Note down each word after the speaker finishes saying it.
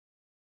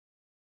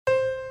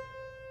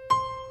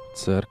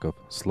Церковь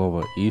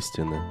Слова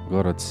Истины,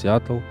 город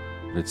Сиэтл,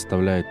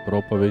 представляет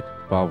проповедь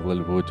Павла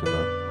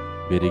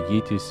Львутина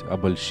 «Берегитесь,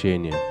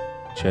 обольщения»,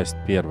 часть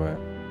 1.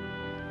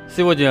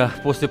 Сегодня,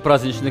 после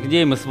праздничных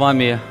дней, мы с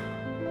вами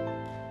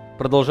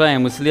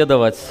продолжаем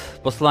исследовать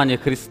послание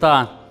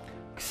Христа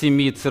к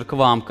 7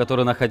 церквам,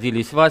 которые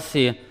находились в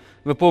Асии.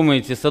 Вы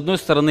помните, с одной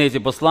стороны, эти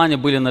послания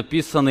были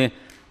написаны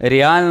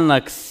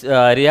реально к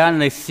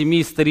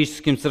 7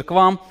 историческим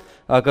церквам,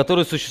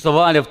 которые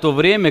существовали в то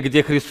время,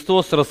 где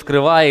Христос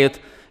раскрывает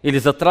или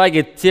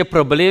затрагивает те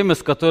проблемы,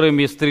 с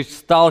которыми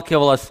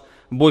сталкивалась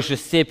в большей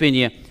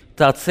степени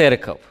та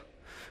церковь.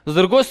 С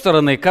другой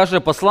стороны, каждое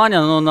послание,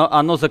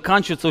 оно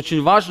заканчивается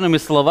очень важными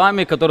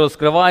словами, которые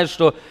раскрывают,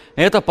 что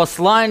это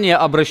послание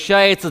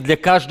обращается для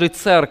каждой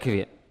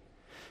церкви.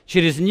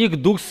 Через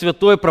них Дух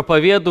Святой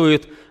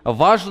проповедует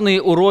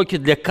важные уроки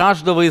для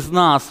каждого из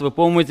нас. Вы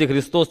помните,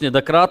 Христос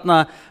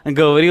неоднократно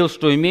говорил,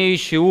 что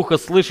имеющий ухо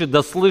слышит,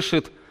 да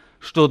слышит,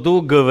 что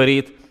Дух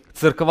говорит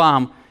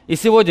церквам. И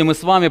сегодня мы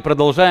с вами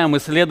продолжаем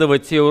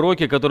исследовать те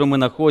уроки, которые мы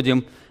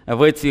находим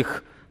в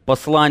этих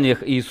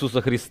посланиях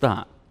Иисуса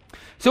Христа.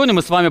 Сегодня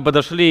мы с вами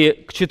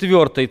подошли к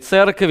 4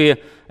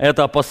 церкви,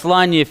 это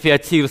послание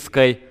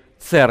Фиатирской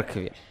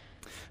церкви.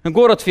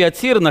 Город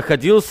Фиатир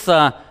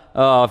находился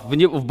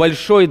в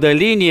большой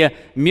долине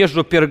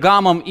между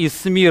Пергамом и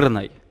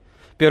Смирной.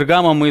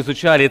 Пергамом мы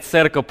изучали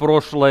церковь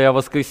прошлое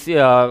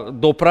воскресенье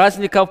до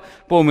праздников.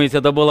 Помните,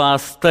 это была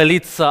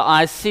столица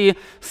Асии.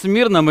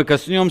 Смирно мы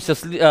коснемся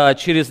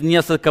через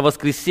несколько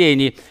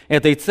воскресений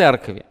этой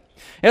церкви.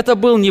 Это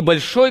был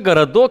небольшой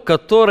городок,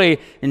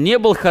 который не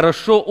был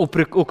хорошо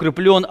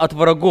укреплен от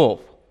врагов.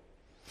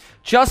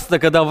 Часто,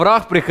 когда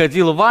враг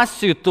приходил в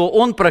Асию, то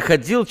он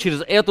проходил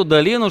через эту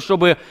долину,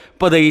 чтобы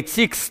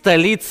подойти к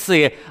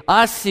столице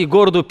Асии,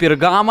 городу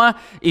Пергама.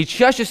 И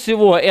чаще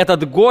всего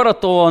этот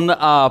город, он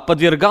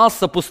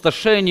подвергался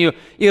опустошению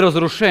и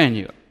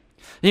разрушению.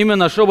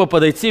 Именно чтобы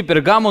подойти к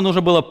Пергаму, нужно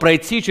было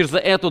пройти через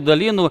эту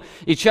долину.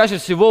 И чаще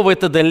всего в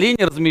этой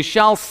долине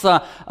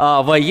размещался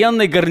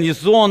военный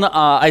гарнизон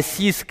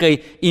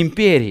Ассийской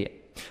империи.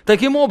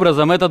 Таким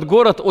образом, этот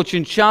город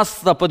очень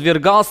часто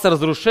подвергался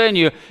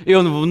разрушению, и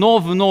он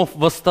вновь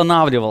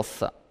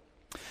восстанавливался.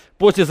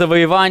 После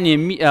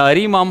завоевания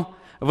Римом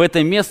в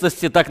этой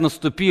местности так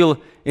наступил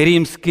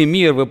римский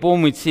мир. Вы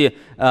помните,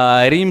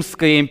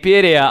 Римская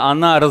империя,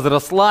 она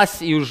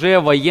разрослась, и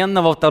уже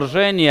военного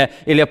вторжения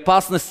или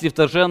опасности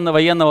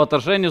военного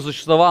вторжения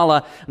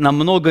существовало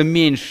намного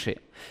меньше.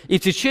 И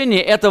в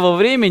течение этого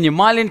времени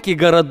маленький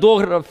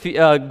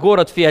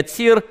город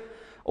Фиатир,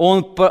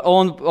 он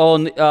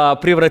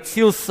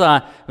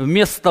превратился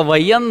вместо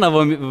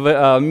военного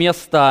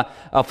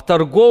в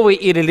торговый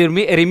или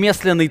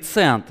ремесленный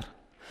центр.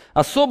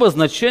 Особое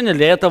значение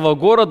для этого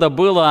города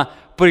было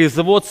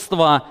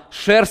производство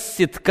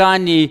шерсти,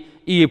 тканей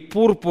и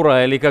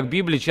пурпура, или как в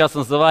Библии часто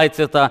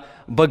называется это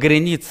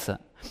багряница.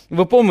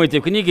 Вы помните,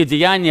 в книге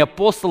 «Деяния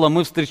апостола»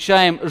 мы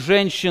встречаем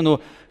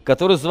женщину,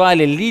 которую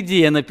звали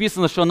Лидия.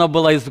 Написано, что она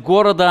была из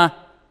города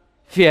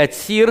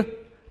Фиатир,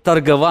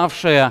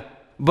 торговавшая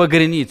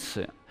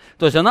багряницей.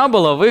 То есть она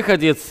была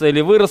выходец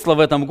или выросла в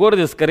этом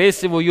городе, скорее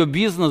всего, ее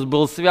бизнес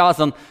был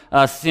связан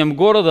с тем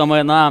городом, и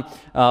она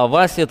в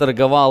Асии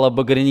торговала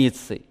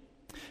багряницей.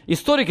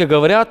 Историки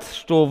говорят,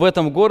 что в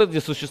этом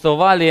городе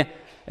существовали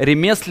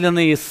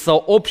ремесленные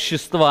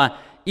сообщества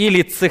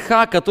или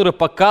цеха,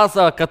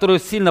 которые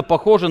сильно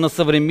похожи на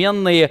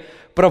современные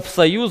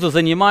профсоюзы,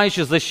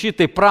 занимающиеся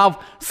защитой прав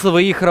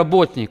своих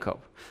работников.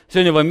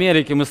 Сегодня в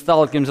Америке мы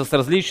сталкиваемся с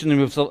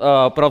различными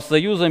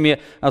профсоюзами,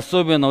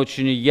 особенно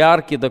очень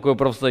яркий такой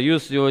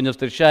профсоюз сегодня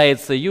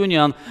встречается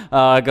Union,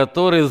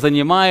 который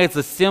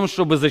занимается тем,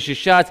 чтобы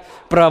защищать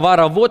права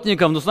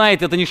работников. Но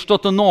знаете, это не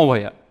что-то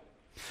новое.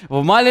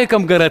 В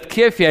маленьком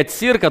городке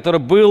Фиатир, который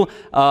был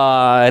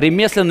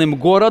ремесленным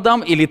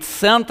городом или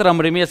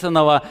центром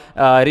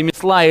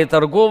ремесла и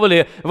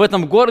торговли, в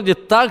этом городе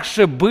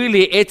также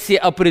были эти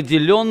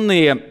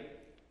определенные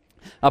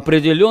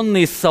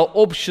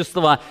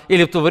сообщества,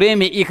 или в то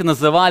время их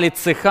называли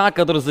цеха,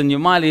 которые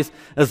занимались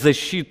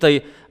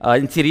защитой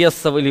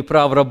интересов или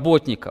прав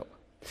работников.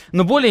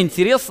 Но более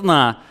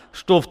интересно,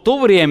 что в то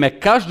время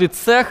каждый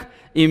цех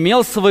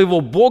имел своего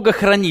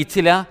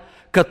бога-хранителя,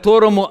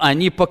 которому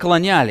они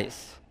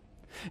поклонялись.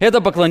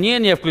 Это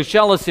поклонение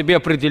включало в себе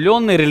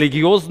определенные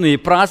религиозные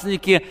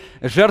праздники,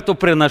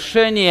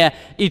 жертвоприношения,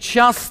 и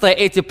часто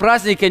эти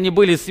праздники они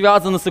были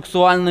связаны с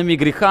сексуальными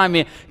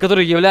грехами,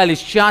 которые являлись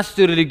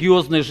частью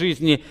религиозной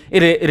жизни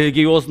или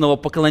религиозного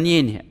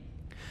поклонения.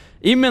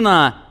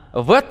 Именно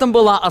в этом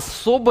была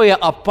особая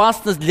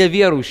опасность для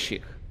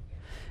верующих.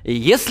 И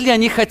если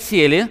они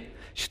хотели,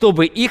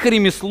 чтобы их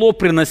ремесло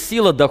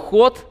приносило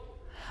доход,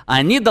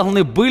 они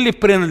должны были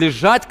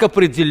принадлежать к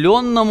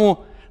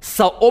определенному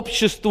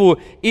сообществу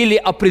или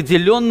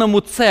определенному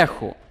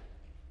цеху.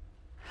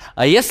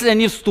 А если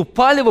они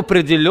вступали в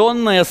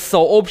определенное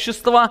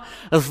сообщество,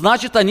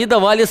 значит, они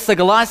давали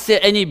согласие,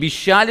 они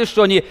обещали,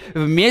 что они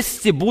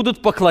вместе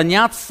будут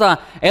поклоняться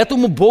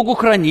этому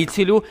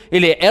Богу-хранителю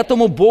или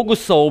этому Богу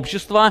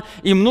сообщества.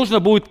 Им нужно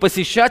будет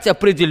посещать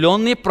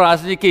определенные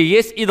праздники,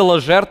 есть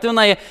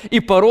идоложертвенное и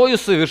порою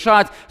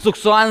совершать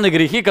сексуальные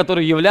грехи,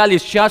 которые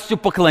являлись частью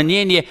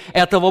поклонения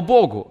этого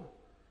Богу.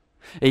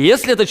 И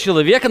если этот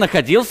человек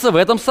находился в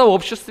этом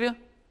сообществе,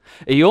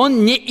 и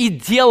он не и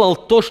делал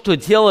то, что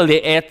делали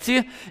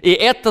эти, и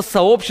это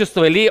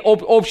сообщество или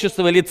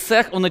общество или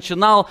цех, он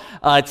начинал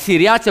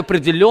терять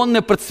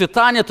определенное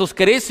процветание, то,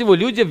 скорее всего,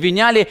 люди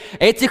обвиняли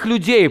этих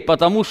людей,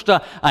 потому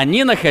что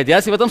они,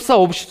 находясь в этом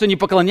сообществе, не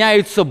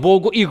поклоняются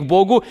Богу, и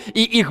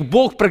их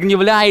Бог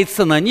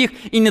прогневляется на них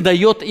и не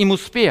дает им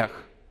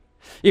успех.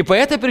 И по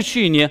этой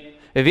причине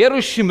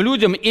верующим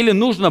людям или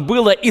нужно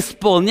было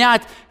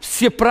исполнять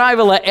все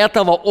правила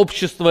этого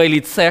общества или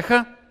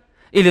цеха,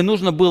 или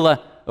нужно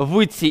было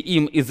выйти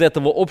им из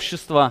этого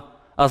общества,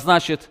 а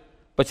значит,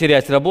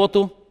 потерять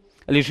работу,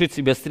 лишить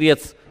себя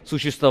средств к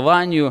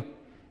существованию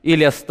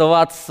или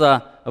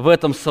оставаться в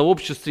этом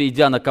сообществе,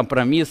 идя на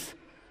компромисс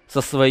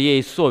со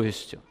своей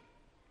совестью.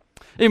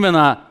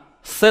 Именно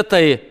с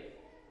этой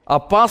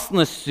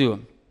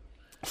опасностью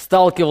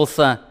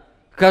сталкивался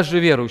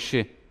каждый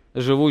верующий,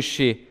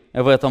 живущий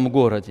в этом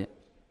городе.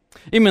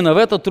 Именно в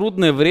это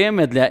трудное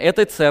время для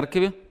этой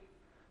церкви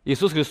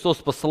Иисус Христос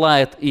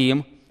посылает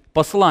им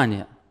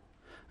послание.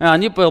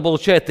 Они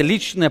получают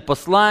личное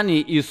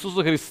послание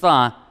Иисуса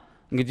Христа,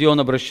 где Он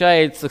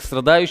обращается к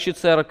страдающей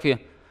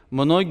церкви.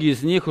 Многие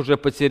из них уже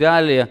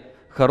потеряли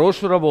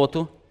хорошую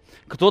работу.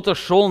 Кто-то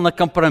шел на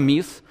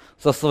компромисс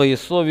со своей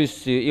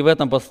совестью. И в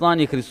этом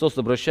послании Христос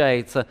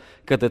обращается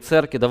к этой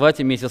церкви.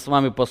 Давайте вместе с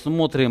вами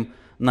посмотрим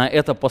на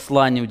это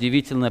послание,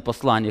 удивительное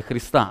послание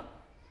Христа.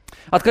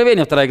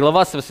 Откровение, 2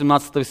 глава, с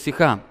 18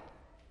 стиха.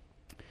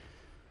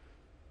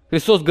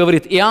 Христос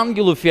говорит: «И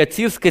ангелу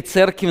Фиатирской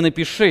церкви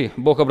напиши».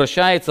 Бог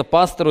обращается к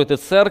пастору этой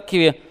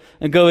церкви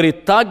и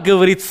говорит: «Так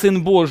говорит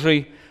Сын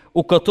Божий,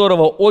 у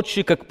которого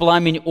очи, как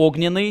пламень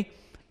огненный,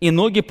 и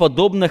ноги,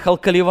 подобны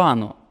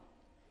халкаливану.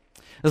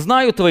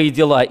 Знаю твои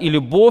дела, и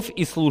любовь,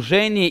 и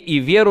служение, и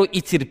веру,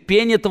 и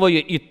терпение твое,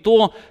 и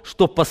то,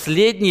 что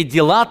последние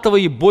дела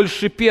твои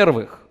больше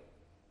первых.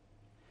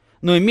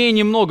 Но имею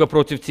немного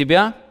против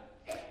тебя,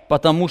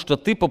 потому что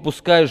ты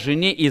попускаешь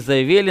жене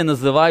Изавели,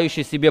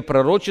 называющей себе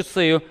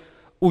пророчицею,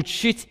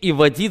 учить и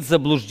водить в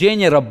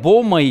заблуждение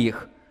рабов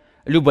моих,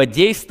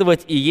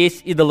 любодействовать и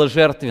есть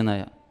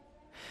идоложертвенное.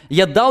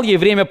 Я дал ей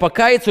время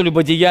покаяться в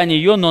любодеянии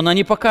ее, но она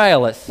не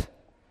покаялась.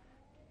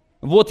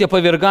 Вот я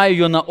повергаю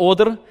ее на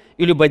одр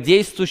и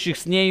любодействующих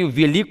с нею в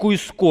великую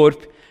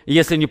скорбь,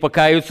 если не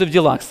покаются в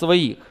делах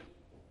своих.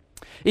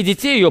 И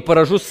детей ее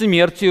поражу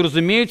смертью, и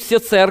разумеют все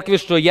церкви,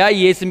 что я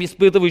есть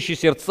испытывающий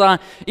сердца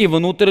и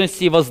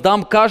внутренности, и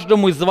воздам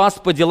каждому из вас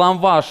по делам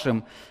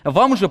вашим.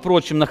 Вам же,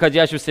 прочим,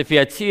 находящимся в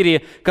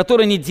Фиатире,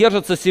 которые не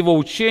держатся сего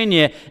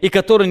учения и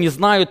которые не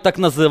знают так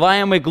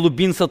называемой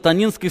глубин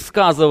сатанинских,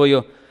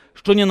 сказываю,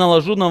 что не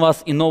наложу на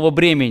вас иного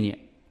бремени.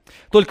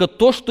 Только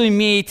то, что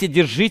имеете,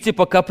 держите,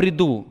 пока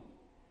приду.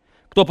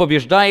 Кто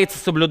побеждает,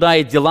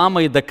 соблюдает дела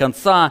мои до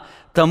конца,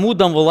 тому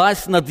дам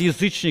власть над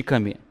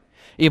язычниками.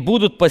 И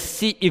будут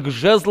пасти их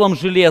жезлом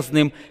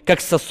железным,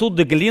 как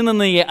сосуды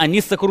глиняные,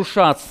 они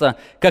сокрушатся,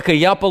 как и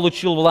я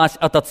получил власть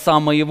от Отца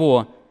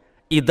моего,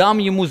 и дам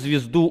ему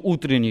звезду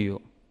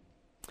утреннюю.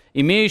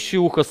 Имеющий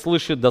ухо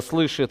слышит, да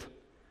слышит,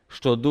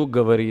 что Дух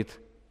говорит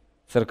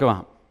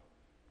церквам».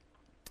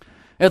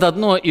 Это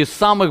одно из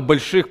самых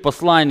больших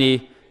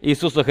посланий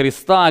Иисуса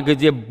Христа,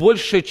 где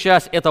большая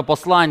часть этого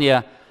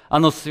послания,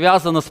 оно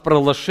связано с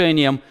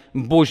проглашением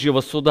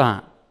Божьего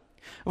суда.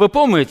 Вы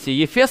помните,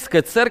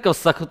 Ефесская церковь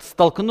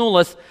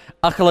столкнулась с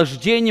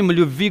охлаждением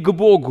любви к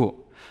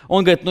Богу.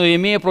 Он говорит: «Но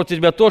имея против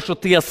тебя то, что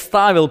ты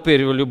оставил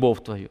первую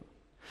любовь твою».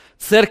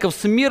 Церковь в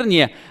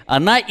Смирне,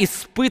 она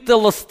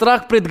испытывала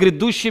страх пред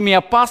грядущими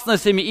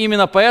опасностями,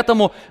 именно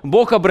поэтому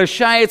Бог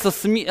обращается к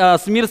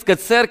Смирнской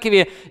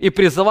церкви и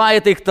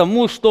призывает их к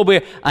тому,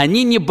 чтобы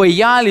они не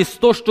боялись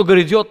то, что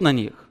грядет на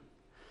них.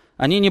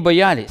 Они не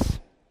боялись.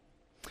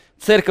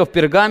 Церковь в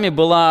Пергаме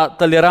была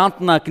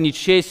толерантна к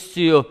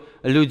нечестию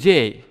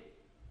людей.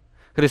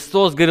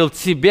 Христос говорил: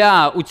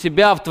 у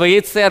тебя, в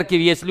твоей церкви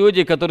есть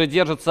люди, которые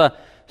держатся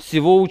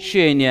всего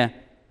учения.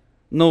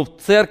 Но в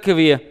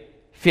церкви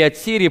в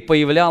Фиатире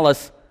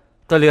появлялась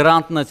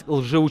толерантность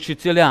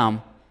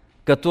лжеучителям,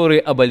 которые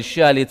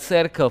обольщали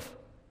церковь.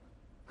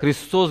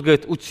 Христос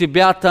говорит: у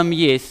тебя там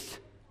есть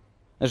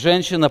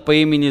женщина по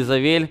имени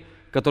Изавель,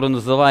 которая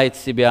называет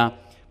себя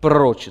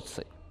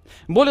пророчицей.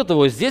 Более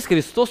того, здесь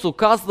Христос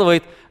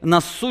указывает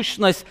на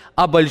сущность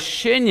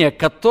обольщения,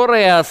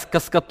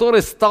 с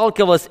которой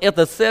сталкивалась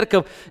эта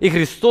церковь, и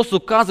Христос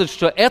указывает,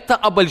 что это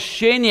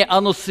обольщение,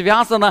 оно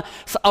связано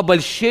с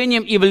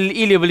обольщением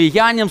или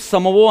влиянием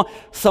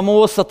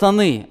самого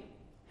сатаны.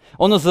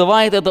 Он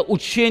называет это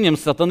учением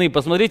сатаны.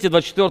 Посмотрите,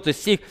 24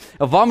 стих.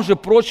 «Вам же,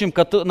 прочим,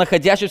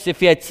 находящимся в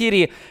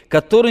Фиатирии,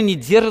 которые не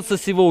держатся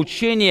сего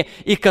учения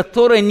и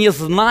которые не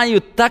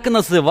знают так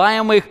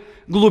называемых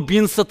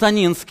глубин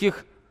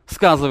сатанинских,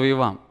 сказываю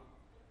вам».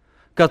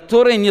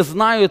 Которые не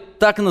знают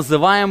так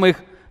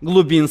называемых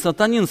глубин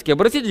сатанинских.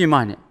 Обратите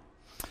внимание,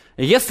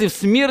 если в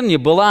Смирне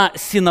была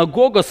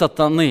синагога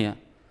сатаны,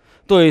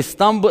 то есть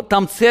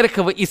там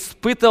церковь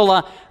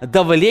испытывала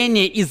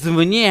давление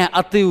извне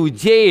от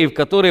иудеев,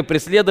 которые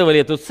преследовали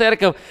эту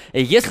церковь.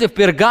 Если в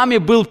Пергаме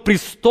был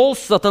престол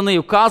сатаны,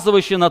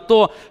 указывающий на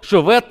то,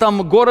 что в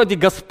этом городе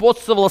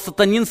господствовала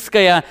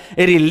сатанинская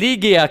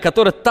религия,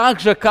 которая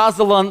также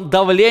оказывала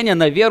давление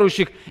на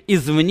верующих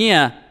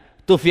извне,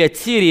 то в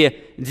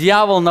Фиатире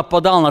дьявол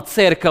нападал на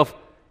церковь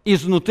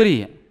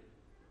изнутри.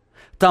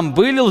 Там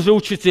были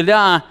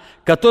лжеучителя,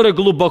 которые,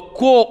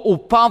 глубоко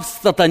упав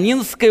в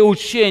сатанинское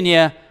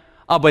учение,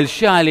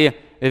 обольщали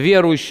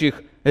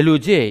верующих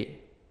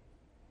людей.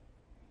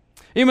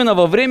 Именно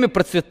во время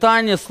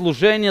процветания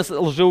служения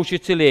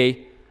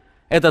лжеучителей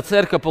эта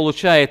церковь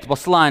получает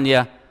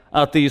послание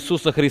от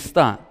Иисуса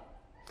Христа.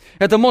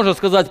 Это, можно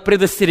сказать,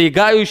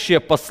 предостерегающее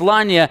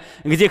послание,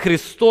 где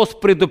Христос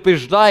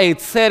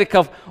предупреждает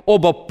церковь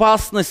об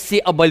опасности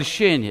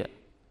обольщения.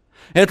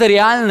 Это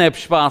реальная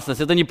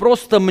опасность, это не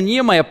просто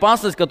мнимая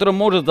опасность, которая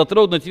может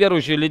затронуть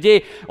верующих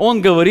людей.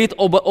 Он говорит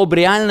об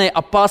реальной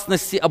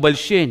опасности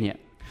обольщения.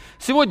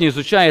 Сегодня,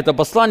 изучая это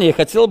послание, я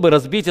хотел бы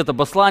разбить это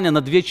послание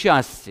на две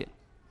части.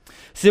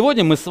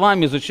 Сегодня мы с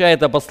вами, изучая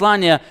это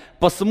послание,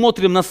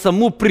 посмотрим на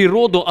саму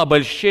природу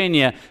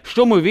обольщения,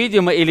 что мы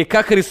видим или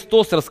как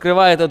Христос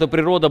раскрывает эту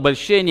природу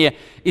обольщения.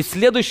 И в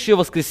следующее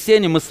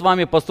воскресенье мы с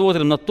вами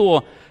посмотрим на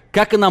то,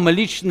 как нам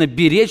лично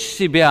беречь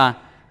себя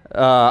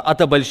от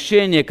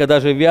обольщения, когда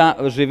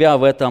живя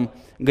в этом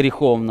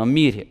греховном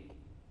мире.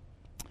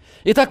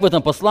 Итак, в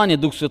этом послании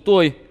Дух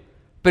Святой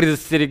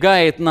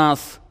предостерегает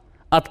нас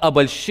от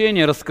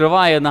обольщения,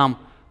 раскрывая нам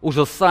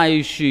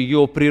ужасающую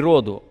ее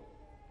природу.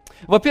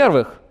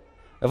 Во-первых,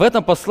 в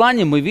этом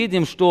послании мы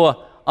видим,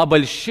 что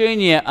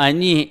обольщения,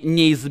 они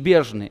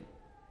неизбежны.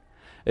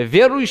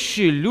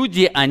 Верующие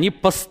люди, они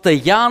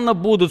постоянно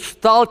будут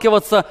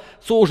сталкиваться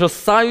с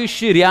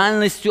ужасающей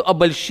реальностью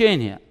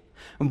обольщения.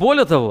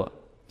 Более того,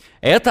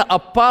 эта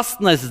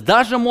опасность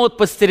даже может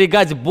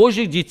подстерегать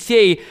Божьих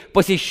детей,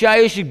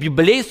 посещающих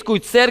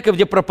библейскую церковь,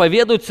 где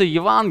проповедуется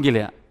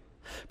Евангелие.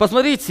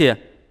 Посмотрите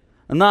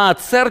на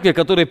церкви,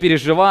 которые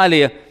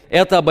переживали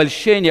это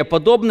обольщение.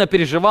 Подобно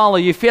переживала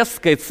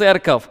Ефесская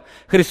церковь.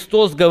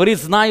 Христос говорит: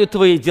 «Знаю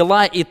твои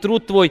дела, и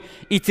труд твой,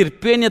 и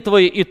терпение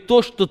твое, и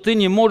то, что ты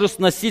не можешь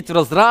сносить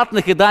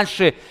развратных». И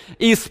дальше: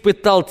 «И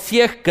испытал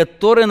тех,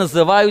 которые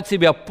называют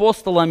себя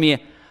апостолами,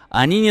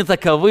 они не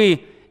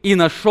таковы, и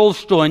нашел,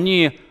 что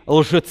они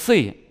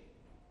лжецы».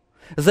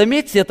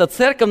 Заметьте, эта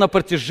церковь на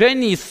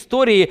протяжении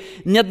истории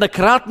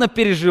неоднократно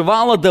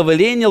переживала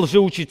давление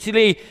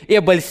лжеучителей и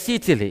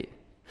обольстителей.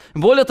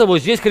 Более того,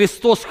 здесь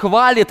Христос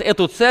хвалит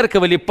эту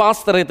церковь или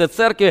пастора этой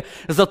церкви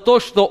за то,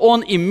 что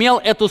он имел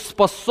эту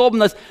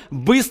способность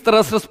быстро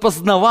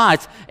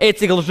распознавать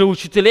этих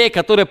лжеучителей,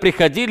 которые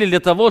приходили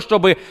для того,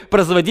 чтобы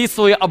производить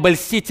свои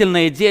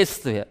обольстительные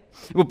действия.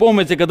 Вы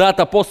помните,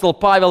 когда-то апостол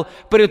Павел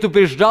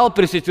предупреждал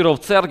пресвитеров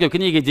церкви в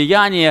книге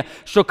 «Деяния»,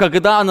 что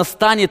когда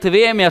настанет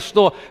время,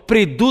 что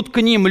придут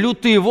к ним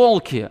лютые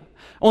волки.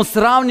 Он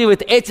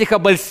сравнивает этих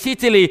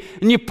обольстителей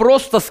не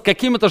просто с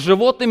какими-то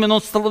животными,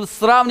 но он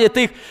сравнивает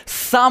их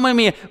с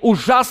самыми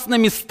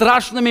ужасными,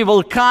 страшными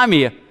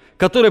волками,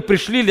 которые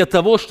пришли для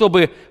того,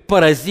 чтобы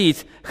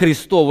поразить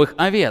Христовых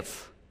овец.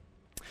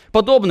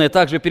 Подобное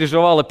также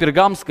переживала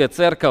Пергамская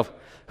церковь.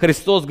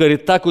 Христос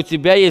говорит: «Так у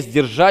тебя есть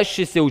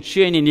держащееся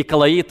учение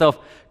николаитов,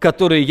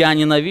 которые я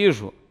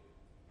ненавижу».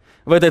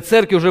 В этой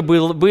церкви уже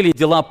были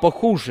дела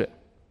похуже.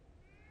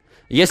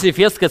 Если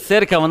Ефесская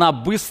церковь, она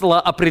быстро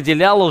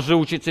определяла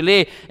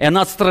лжеучителей, и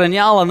она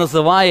отстраняла,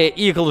 называя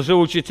их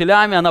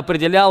лжеучителями, она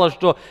определяла,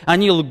 что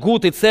они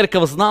лгут, и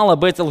церковь знала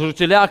об этих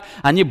лжеучителях,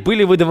 они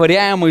были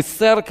выдворяемы из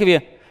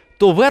церкви,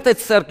 то в этой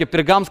церкви,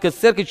 Пергамской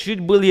церкви, чуть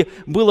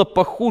было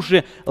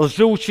похуже.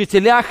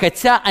 Лжеучителя,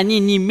 хотя они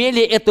не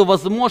имели эту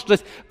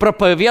возможность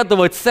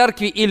проповедовать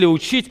церкви или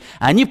учить,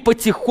 они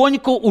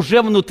потихоньку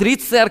уже внутри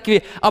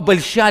церкви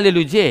обольщали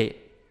людей.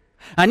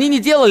 Они не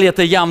делали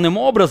это явным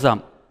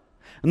образом,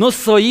 но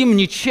своим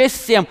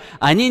нечестием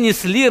они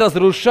несли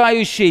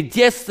разрушающие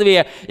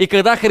действия. И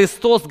когда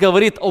Христос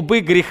говорит об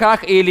их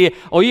грехах или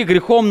о их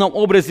греховном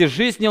образе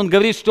жизни, Он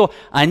говорит, что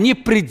они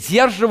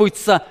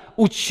придерживаются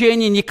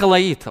учения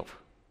николаитов.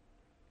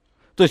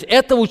 То есть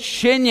это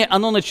учение,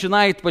 оно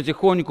начинает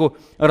потихоньку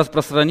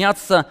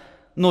распространяться,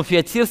 но в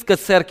Фиатирской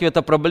церкви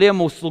эта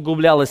проблема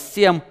усугублялась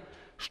тем,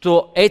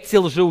 что эти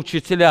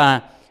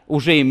лжеучителя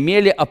уже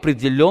имели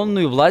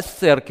определенную власть в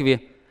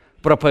церкви,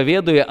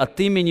 проповедуя от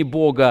имени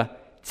Бога,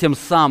 тем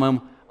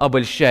самым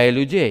обольщая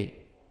людей.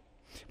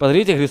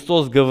 Посмотрите,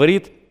 Христос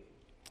говорит,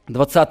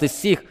 20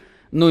 стих: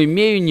 «Но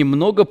имею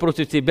немного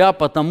против тебя,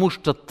 потому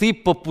что ты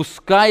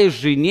попускаешь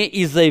жене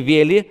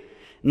Изавели,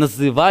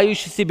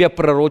 называющей себя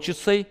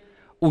пророчицей,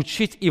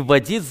 учить и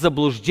вводить в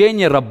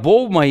заблуждение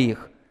рабов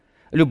моих,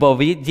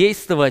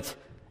 любодействовать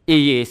и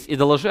есть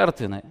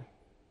идоложертвенное».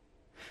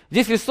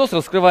 Здесь Христос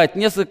раскрывает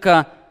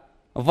несколько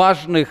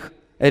важных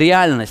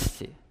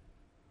реальностей,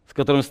 с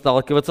которыми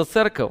сталкивается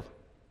церковь.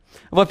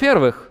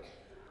 Во-первых,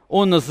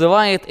 Он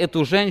называет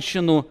эту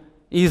женщину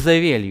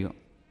Изавелью.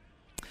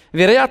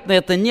 Вероятно,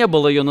 это не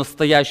было ее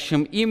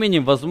настоящим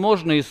именем.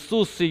 Возможно,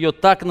 Иисус ее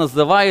так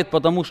называет,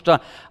 потому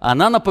что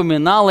она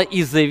напоминала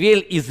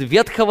Изавель из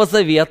Ветхого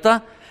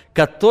Завета,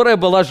 которая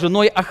была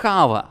женой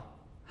Ахава.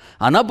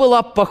 Она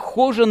была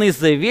похожа на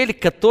Изавель,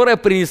 которая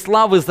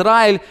принесла в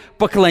Израиль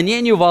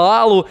поклонению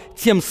Ваалу,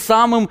 тем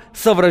самым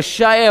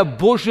совращая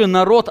Божий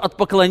народ от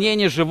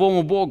поклонения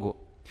живому Богу.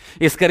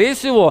 И, скорее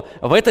всего,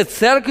 в этой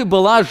церкви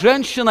была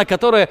женщина,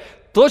 которая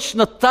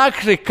точно так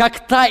же,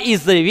 как та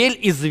Изавель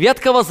из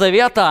Ветхого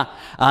Завета,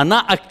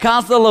 она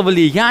оказывала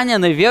влияние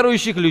на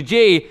верующих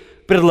людей,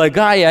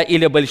 предлагая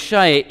или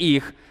обольщая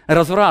их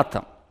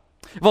развратом.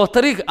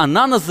 Во-вторых,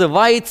 она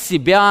называет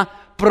себя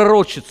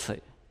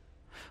пророчицей.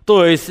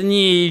 То есть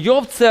не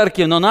ее в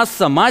церкви, но она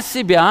сама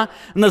себя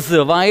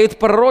называет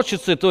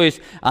пророчицей. То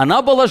есть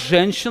она была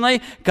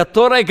женщиной,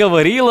 которая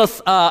говорила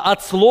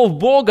от слов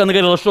Бога. Она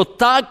говорила, что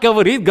так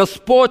говорит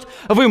Господь,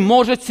 вы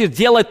можете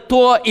делать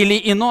то или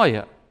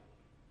иное.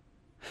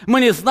 Мы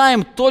не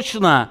знаем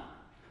точно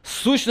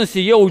сущность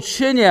ее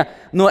учения,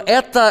 но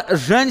эта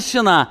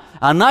женщина,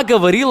 она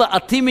говорила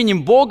от имени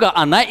Бога,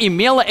 она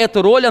имела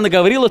эту роль, она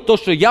говорила то,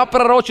 что я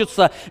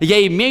пророчица,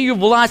 я имею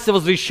власть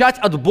возвещать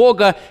от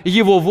Бога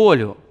Его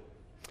волю.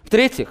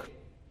 В-третьих,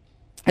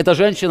 эта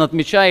женщина,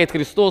 отмечает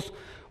Христос,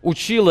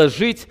 учила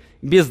жить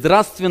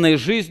безнравственной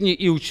жизнью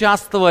и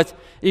участвовать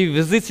и в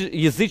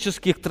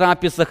языческих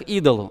трапезах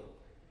идолу.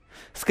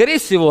 Скорее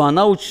всего,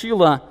 она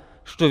учила,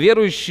 что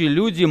верующие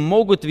люди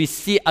могут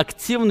вести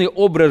активный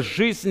образ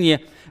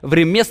жизни в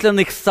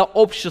ремесленных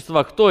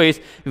сообществах, то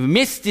есть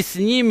вместе с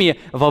ними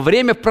во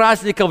время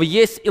праздников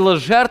есть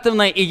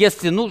идоложертвенное, и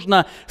если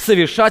нужно,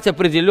 совершать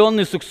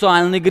определенные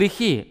сексуальные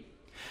грехи.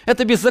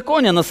 Это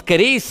беззаконие, оно,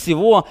 скорее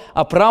всего,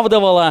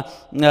 оправдывало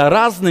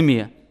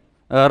разными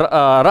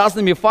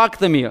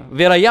фактами.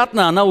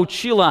 Вероятно, она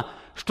учила,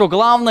 что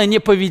главное не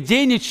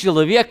поведение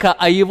человека,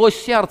 а его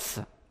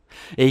сердце.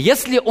 И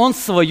если он в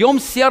своем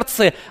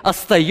сердце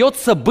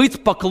остается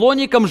быть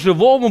поклонником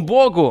живому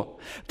Богу,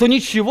 то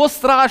ничего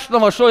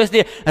страшного, что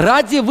если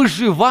ради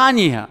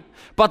выживания,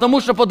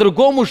 потому что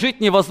по-другому жить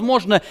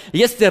невозможно,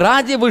 если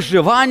ради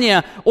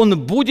выживания он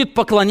будет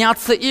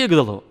поклоняться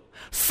идолу.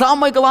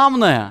 Самое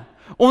главное,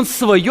 он в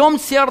своем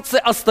сердце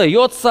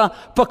остается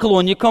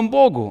поклонником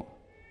Богу.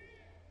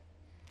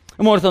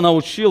 Может, она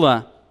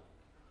учила,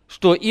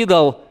 что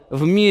идол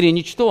в мире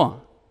ничто.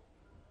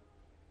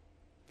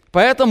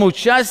 Поэтому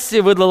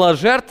участие в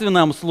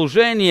идоложертвенном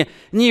служении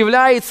не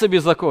является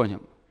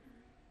беззаконием.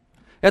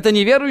 Это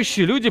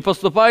неверующие люди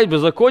поступают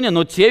беззаконие,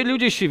 но те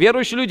люди,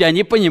 верующие люди,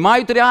 они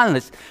понимают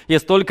реальность.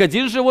 Есть только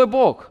один живой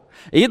Бог.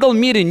 Идол в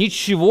мире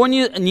ничего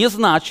не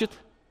значит.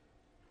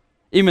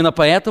 Именно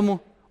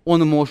поэтому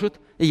он может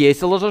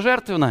есть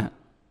идоложертвенное,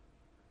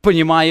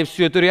 понимая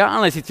всю эту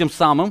реальность, и тем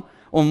самым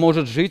он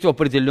может жить в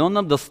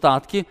определенном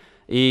достатке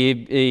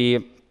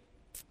и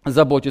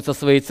заботиться о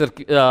своей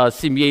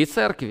семье и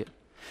церкви.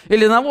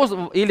 Или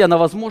она,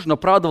 возможно,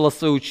 оправдывала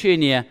свое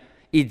учение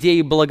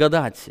идеей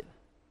благодати.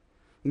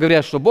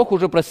 Говорят, что Бог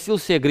уже простил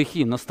все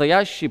грехи,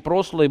 настоящие,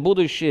 прошлые,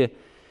 будущие.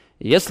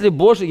 Если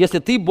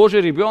ты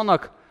Божий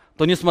ребенок,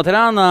 то,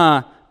 несмотря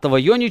на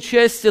твое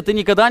нечестие, ты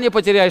никогда не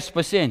потеряешь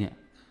спасение.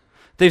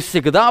 Ты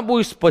всегда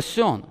будешь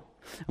спасен.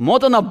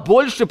 Вот она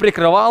больше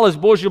прикрывалась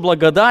Божьей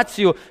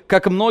благодатью,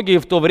 как многие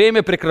в то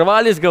время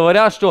прикрывались,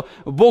 говоря, что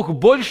Бог в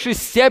большей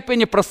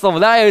степени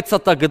прославляется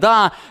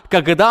тогда,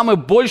 когда мы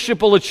больше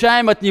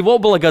получаем от Него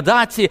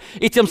благодати.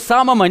 И тем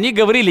самым они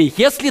говорили,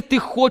 если ты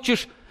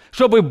хочешь,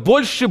 чтобы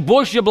больше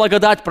Божья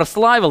благодать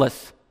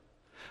прославилась,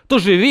 то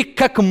живи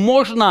как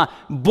можно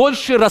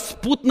больше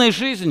распутной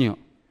жизнью.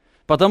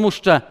 Потому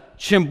что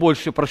чем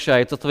больше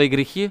прощаются твои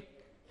грехи,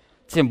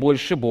 тем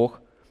больше Бог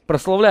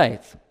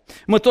прославляется.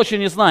 Мы точно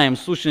не знаем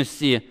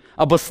сущности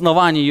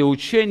обоснования ее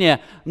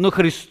учения, но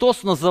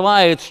Христос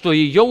называет, что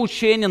ее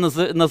учение,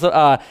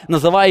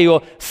 называя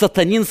ее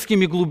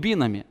сатанинскими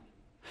глубинами.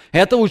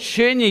 Это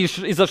учение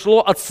изошло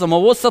от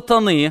самого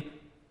сатаны,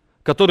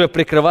 которое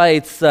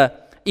прикрывается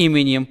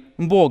именем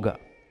Бога.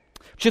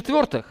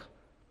 В-четвертых,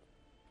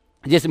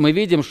 здесь мы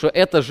видим, что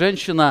эта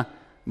женщина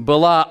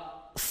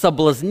была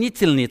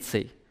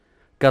соблазнительницей,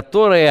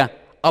 которая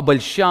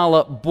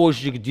обольщала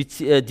Божьих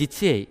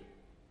детей.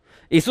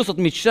 Иисус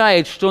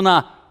отмечает, что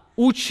она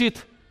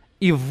учит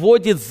и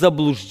вводит в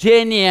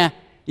заблуждение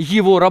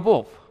Его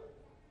рабов.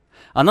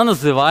 Она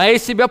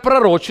называет себя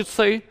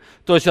пророчицей,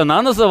 то есть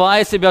она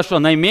называет себя, что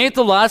она имеет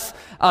власть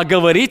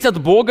говорить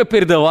от Бога,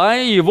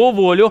 передавая Его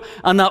волю.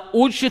 Она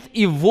учит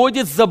и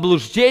вводит в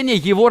заблуждение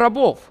Его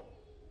рабов.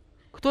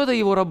 Кто это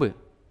Его рабы?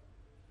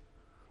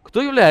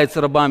 Кто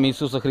является рабами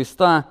Иисуса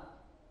Христа?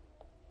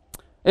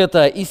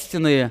 Это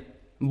истинные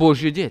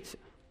Божьи дети.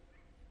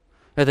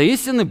 Это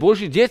истинные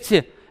Божьи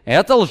дети.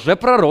 Это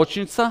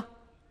лжепророчница,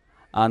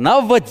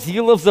 она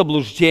вводила в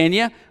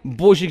заблуждение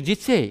Божьих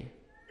детей.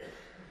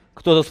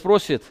 Кто-то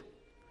спросит,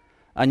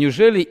 а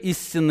неужели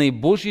истинные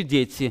Божьи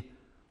дети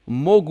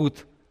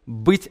могут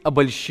быть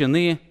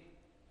обольщены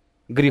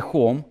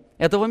грехом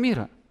этого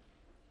мира?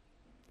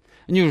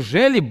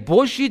 Неужели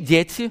Божьи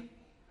дети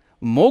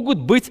могут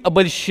быть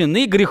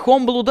обольщены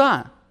грехом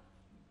блуда?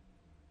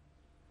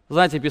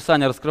 Знаете,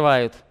 Писание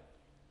раскрывает,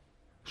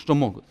 что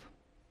могут.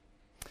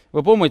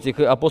 Вы помните,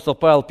 апостол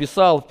Павел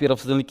писал в 1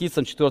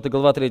 Фессалоникийцам 4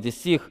 глава 3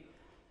 стих: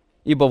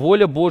 «Ибо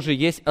воля Божия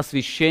есть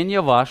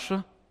освящение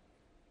ваше,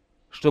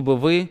 чтобы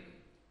вы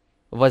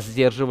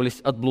воздерживались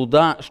от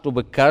блуда,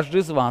 чтобы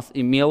каждый из вас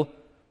имел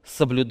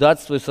соблюдать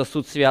свой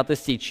сосуд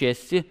святости и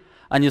чести,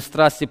 а не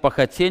страсти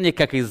похотения,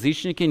 как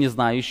язычники, не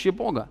знающие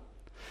Бога».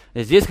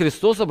 Здесь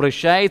Христос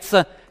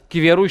обращается к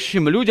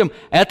верующим людям.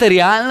 Это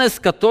реальность, с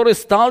которой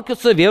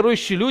сталкиваются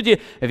верующие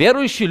люди.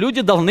 Верующие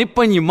люди должны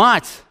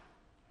понимать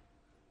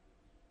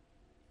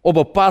об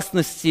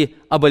опасности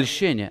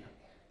обольщения.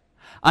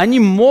 Они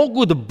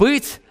могут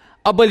быть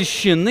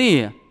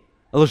обольщены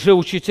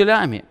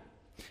лжеучителями.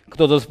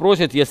 Кто-то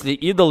спросит, если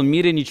идол в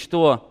мире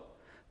ничто,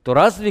 то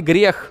разве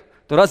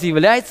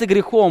является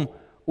грехом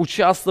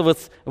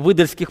участвовать в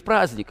идольских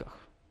праздниках?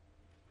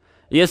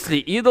 Если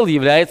идол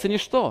является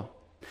ничто.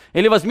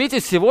 Или возьмите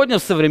сегодня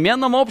в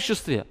современном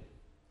обществе.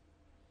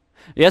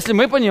 Если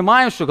мы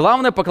понимаем, что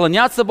главное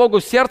поклоняться Богу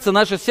в сердце,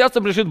 наше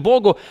сердце принадлежит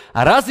Богу,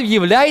 а разве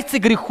является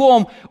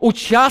грехом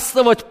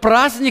участвовать в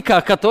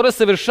праздниках, которые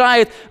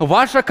совершает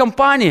ваша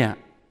компания?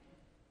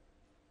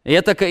 И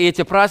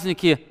эти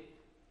праздники,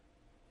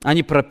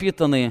 они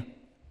пропитаны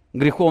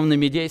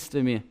греховными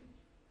действиями.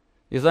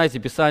 И знаете,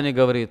 Писание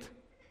говорит,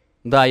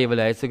 да,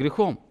 является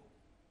грехом.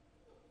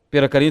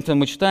 1 Коринфянам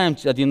мы читаем,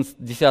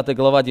 10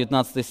 глава,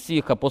 19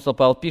 стих, апостол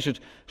Павел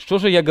пишет: «Что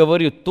же я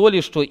говорю, то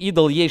ли, что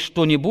идол есть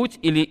что-нибудь,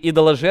 или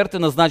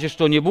идоложертвенно значит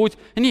что-нибудь?»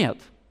 Нет,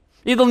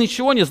 идол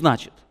ничего не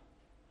значит.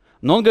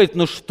 Но он говорит,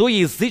 что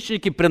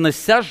язычники,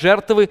 принося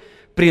жертвы,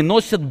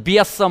 приносят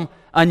бесам,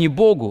 а не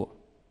Богу.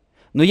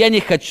 Но я не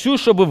хочу,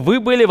 чтобы вы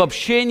были в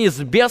общении с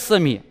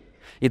бесами.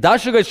 И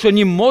дальше говорит, что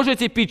не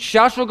можете пить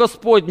чашу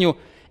Господню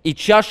и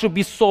чашу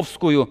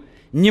бесовскую,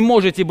 не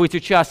можете быть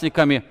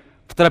участниками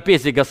в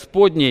трапезе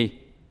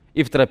Господней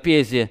и в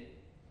трапезе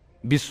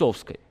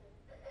бесовской.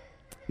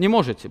 Не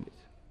можете быть.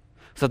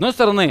 С одной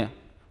стороны,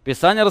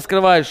 Писание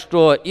раскрывает,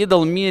 что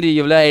идол в мире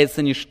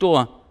является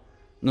ничто,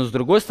 но с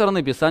другой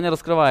стороны, Писание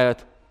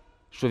раскрывает,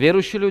 что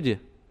верующие люди,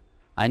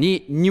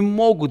 они не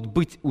могут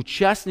быть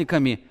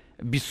участниками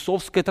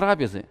бесовской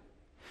трапезы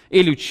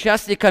или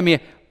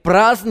участниками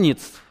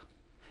празднеств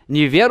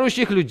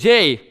неверующих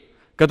людей,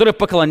 которые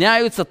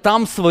поклоняются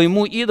там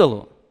своему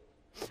идолу.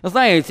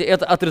 Знаете,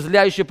 это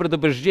отрезвляющее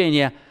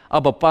предупреждение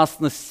об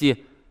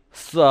опасности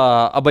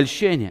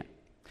обольщения.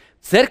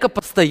 Церковь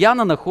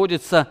постоянно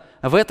находится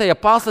в этой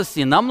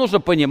опасности. Нам нужно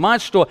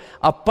понимать, что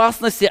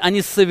опасности,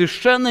 они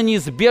совершенно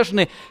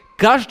неизбежны.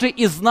 Каждый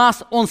из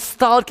нас, он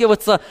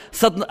сталкивается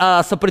с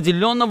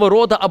определенного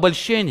рода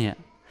обольщением.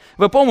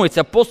 Вы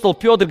помните, апостол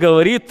Петр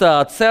говорит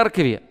о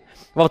церкви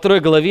во 2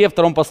 главе,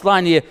 2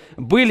 послании: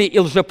 «Были и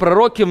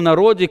лжепророки в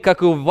народе,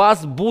 как и у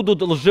вас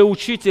будут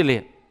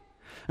лжеучители».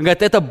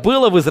 Говорит, это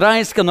было в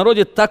израильском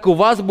народе, так у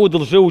вас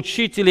будут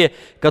лжеучители,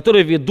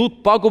 которые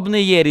ведут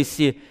пагубные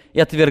ереси и,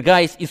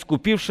 отвергаясь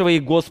искупившего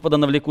их Господа,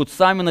 навлекут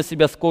сами на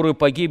себя скорую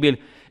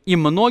погибель, и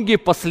многие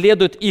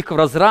последуют их в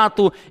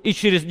разврату, и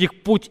через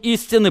них путь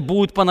истины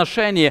будет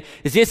поношение.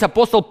 Здесь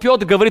апостол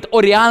Петр говорит о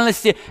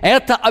реальности,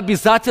 это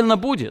обязательно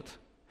будет.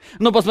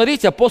 Но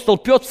посмотрите, апостол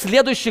Петр в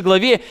следующей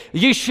главе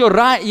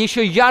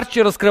еще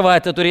ярче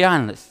раскрывает эту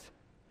реальность.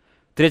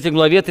 В 3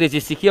 главе, 3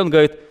 стихе он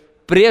говорит: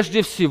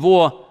 «Прежде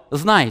всего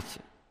знайте».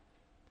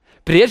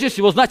 Прежде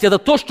всего знайте, это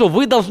то, что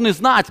вы должны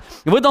знать.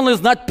 Вы должны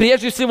знать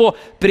прежде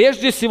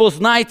всего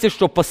знайте,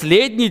 что в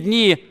последние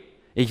дни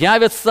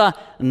явятся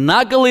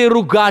наглые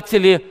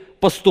ругатели,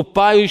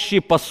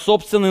 поступающие по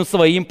собственным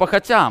своим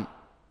похотям.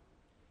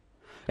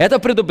 Это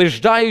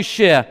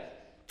предупреждающая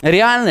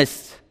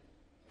реальность.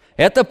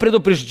 Это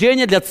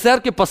предупреждение для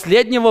церкви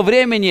последнего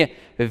времени.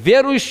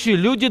 Верующие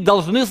люди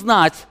должны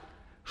знать,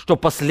 что в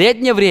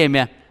последнее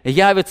время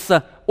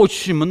явится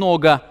очень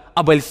много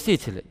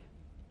обольстителей.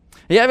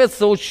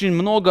 Явится очень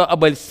много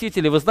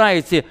обольстителей. Вы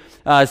знаете,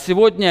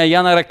 сегодня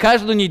я, наверное,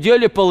 каждую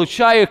неделю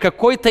получаю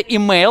какой-то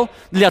имейл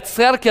для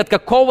церкви от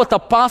какого-то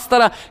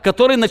пастора,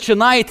 который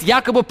начинает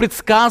якобы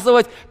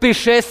предсказывать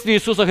пришествие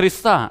Иисуса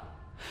Христа.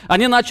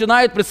 Они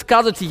начинают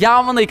предсказывать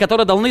явные,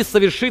 которые должны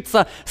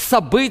совершиться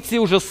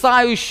события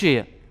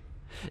ужасающие.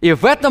 И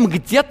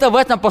где-то в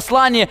этом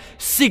послании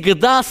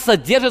всегда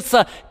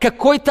содержится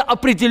какой-то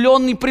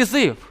определенный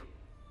призыв.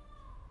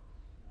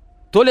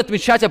 То ли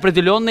отмечать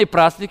определенные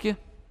праздники,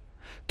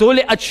 то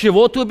ли от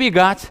чего-то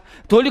убегать,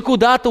 то ли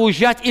куда-то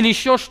уезжать или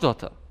еще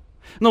что-то.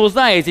 Но вы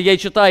знаете, я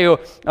изучаю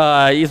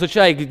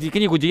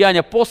книгу «Деяния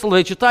апостолов»,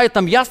 я читаю,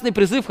 там ясный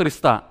призыв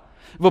Христа.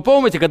 Вы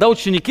помните, когда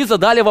ученики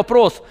задали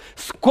вопрос: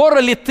 «Скоро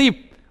ли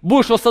ты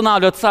будешь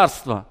восстанавливать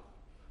царство?»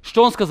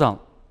 Что он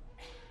сказал?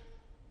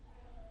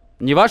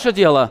 «Не ваше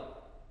дело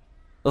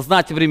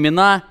знать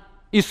времена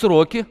и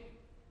сроки,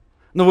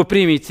 но вы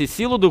примете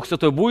силу Духа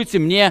Святой, будете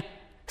мне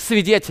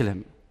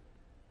свидетелями.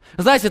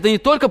 Знаете, это не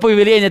только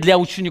повеление для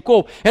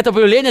учеников, это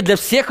повеление для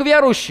всех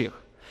верующих.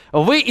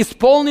 Вы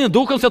исполнены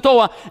Духом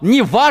Святого.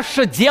 Не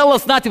ваше дело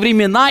знать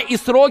времена и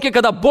сроки,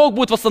 когда Бог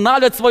будет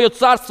восстанавливать свое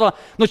царство.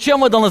 Но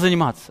чем вы должны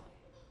заниматься?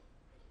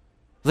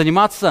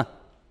 Заниматься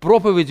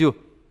проповедью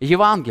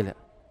Евангелия.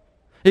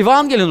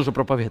 Евангелие нужно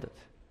проповедовать.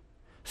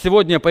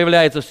 Сегодня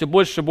появляется все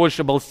больше и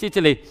больше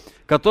обольстителей,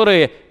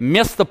 которые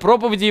вместо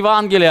проповеди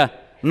Евангелия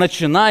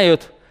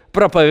начинают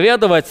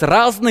проповедовать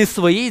разные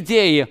свои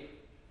идеи.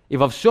 И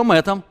во всем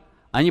этом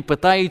они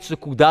пытаются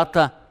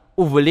куда-то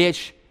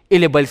увлечь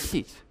или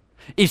обольстить.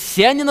 И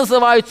все они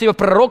называют себя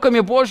пророками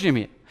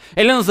Божьими,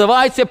 или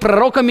называют себя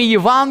пророками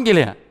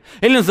Евангелия,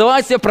 или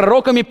называют себя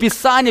пророками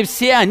Писания.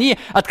 Все они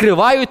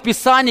открывают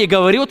Писание и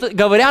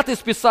говорят из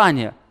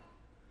Писания.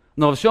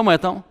 Но во всем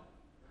этом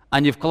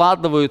они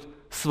вкладывают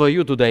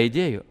свою туда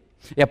идею.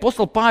 И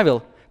апостол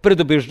Павел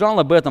предупреждал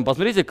об этом.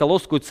 Посмотрите,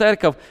 Колосскую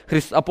церковь,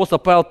 апостол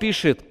Павел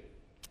пишет,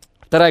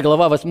 2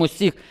 глава, 8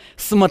 стих.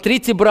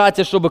 «Смотрите,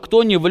 братья, чтобы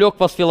кто не влек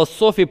вас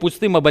философией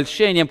пустым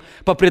обольщением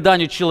по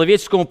преданию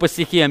человеческому, по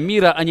стихиям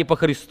мира, а не по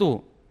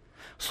Христу».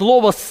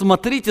 Слово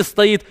 «смотрите»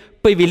 стоит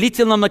в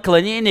повелительном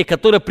наклонении,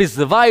 которое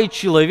призывает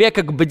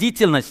человека к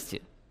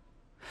бдительности.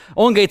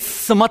 Он говорит,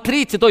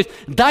 смотрите, то есть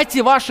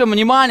дайте ваше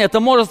внимание. Это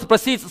можно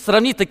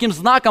сравнить с таким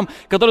знаком,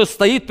 который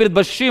стоит перед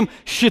большим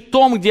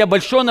щитом, где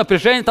большое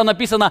напряжение, там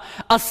написано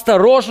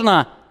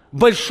 «осторожно,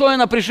 большое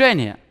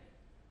напряжение».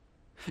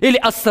 Или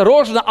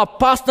 «осторожно,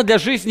 опасно для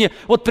жизни».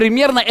 Вот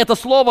примерно это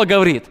слово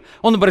говорит.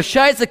 Он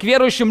обращается к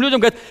верующим людям,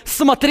 говорит,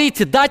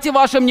 смотрите, дайте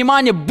ваше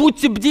внимание,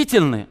 будьте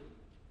бдительны.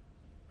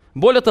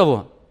 Более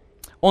того,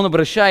 он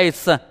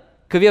обращается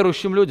к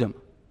верующим людям.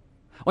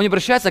 Он не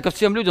обращается ко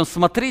всем людям,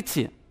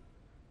 смотрите,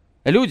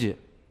 люди.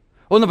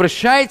 Он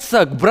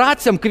обращается к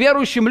братьям, к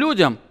верующим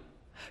людям,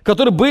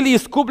 которые были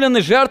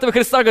искуплены жертвой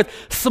Христа. Говорит,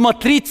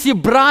 смотрите,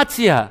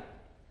 братья,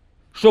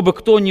 чтобы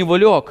кто не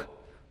влек.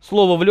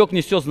 Слово «влек»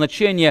 несет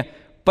значение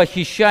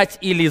похищать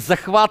или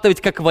захватывать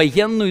как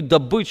военную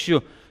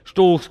добычу,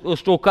 что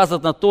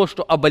указывает на то,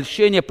 что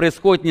обольщение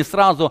происходит не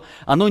сразу,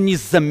 оно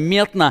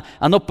незаметно,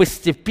 оно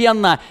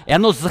постепенно, и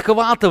оно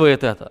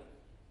захватывает это.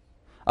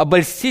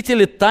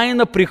 Обольстители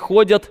тайно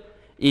приходят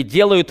и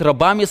делают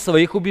рабами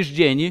своих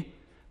убеждений,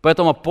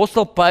 поэтому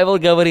апостол Павел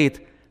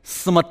говорит,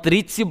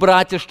 смотрите,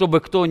 братья, чтобы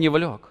кто не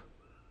влек.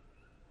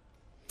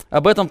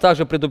 Об этом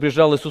также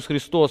предупреждал Иисус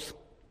Христос.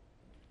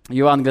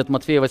 Евангелие от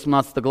Матфея,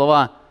 18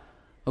 глава.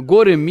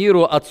 «Горе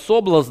миру от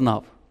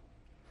соблазнов».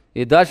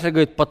 И дальше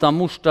говорит,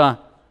 потому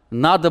что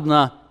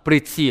надобно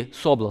прийти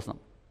соблазном.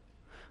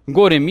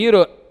 Горе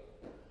миру,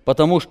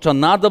 потому что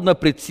надобно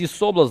прийти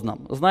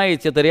соблазном.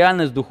 Знаете, это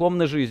реальность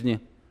духовной жизни.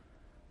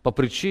 По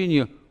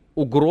причине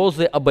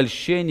угрозы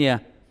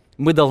обольщения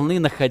мы должны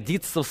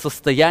находиться в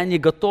состоянии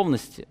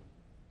готовности.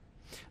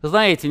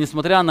 Знаете,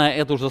 несмотря на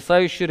эту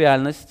ужасающую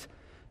реальность,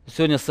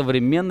 сегодня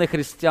современное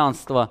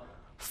христианство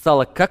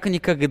стало как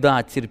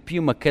никогда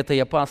терпимо к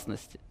этой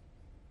опасности.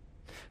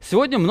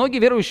 Сегодня многие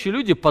верующие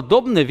люди,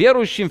 подобно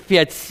верующим в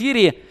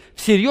Фиатире,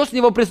 всерьез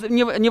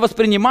не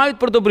воспринимают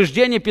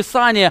предупреждение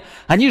Писания.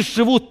 Они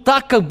живут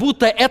так, как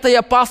будто этой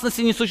опасности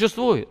не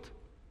существует.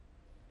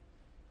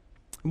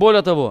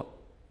 Более того,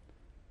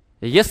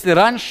 если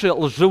раньше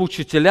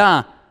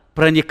лжеучителя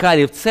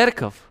проникали в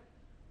церковь,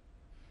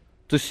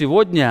 то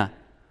сегодня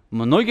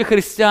многие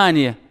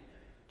христиане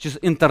через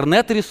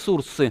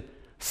интернет-ресурсы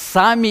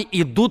сами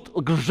идут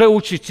к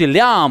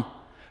лжеучителям,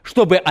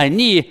 чтобы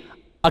они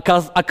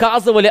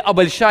оказывали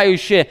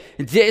обольщающее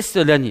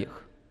действие для них.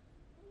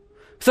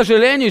 К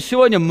сожалению,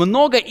 сегодня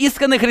много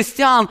искренних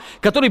христиан,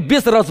 которые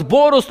без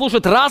разбору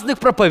слушают разных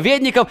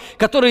проповедников,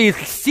 которые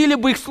льстили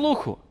бы их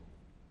слуху.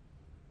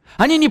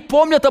 Они не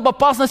помнят об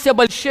опасности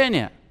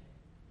обольщения.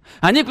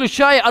 Они,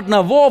 включая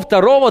одного,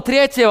 второго,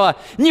 третьего,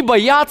 не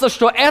боятся,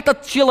 что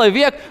этот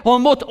человек,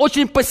 он может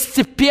очень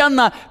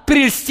постепенно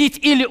прельстить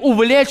или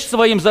увлечь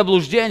своим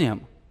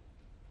заблуждением,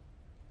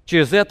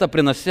 через это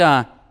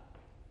принося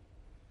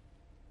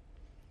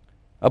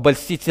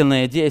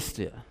обольстительное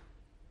действие.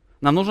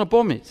 Нам нужно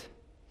помнить,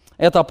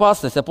 это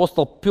опасность.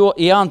 Апостол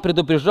Иоанн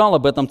предупреждал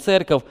об этом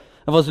церковь.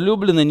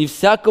 Возлюбленные, не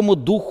всякому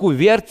духу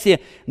верьте,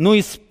 но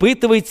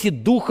испытывайте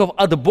духов,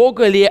 от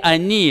Бога ли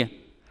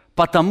они,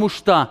 потому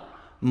что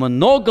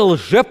много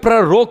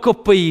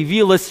лжепророков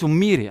появилось в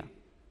мире.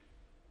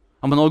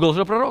 А много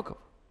лжепророков.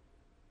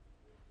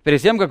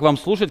 Перед тем, как вам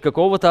слушать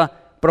какого-то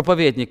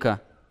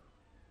проповедника,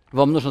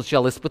 вам нужно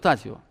сначала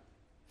испытать его.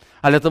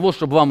 А для того,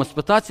 чтобы вам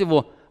испытать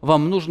его,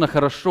 вам нужно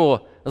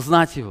хорошо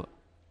знать его.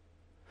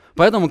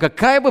 Поэтому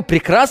какая бы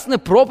прекрасная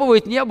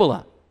проповедь ни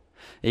была,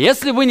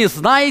 если вы не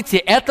знаете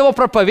этого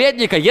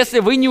проповедника, если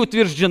вы не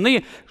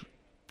утверждены,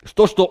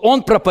 что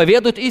он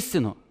проповедует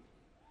истину,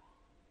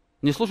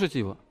 не слушайте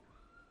его.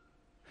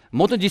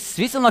 Может, он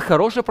действительно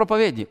хороший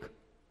проповедник,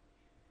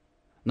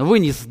 но вы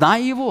не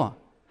зная его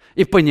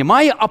и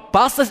понимая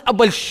опасность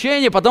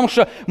обольщения, потому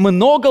что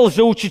много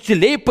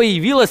лжеучителей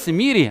появилось в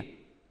мире,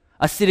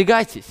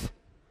 остерегайтесь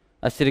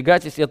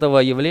этого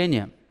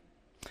явления.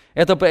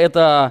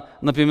 Это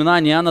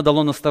напоминание Иоанна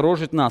дало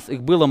насторожить нас.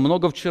 Их было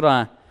много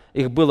вчера,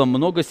 их было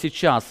много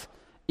сейчас,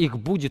 их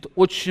будет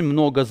очень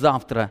много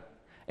завтра.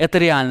 Это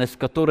реальность, в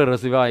которой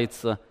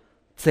развивается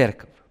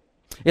церковь.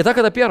 Итак,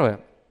 это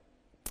первое.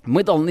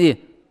 Мы должны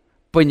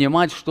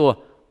понимать,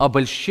 что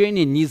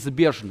обольщения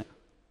неизбежны.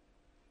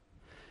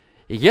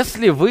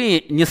 Если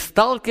вы не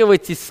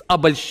сталкиваетесь с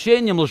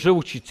обольщением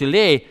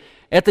лжеучителей,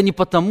 это не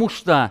потому,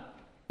 что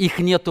их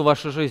нет в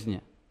вашей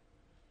жизни.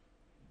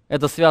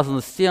 Это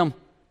связано с тем,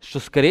 что,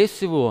 скорее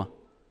всего,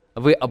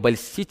 вы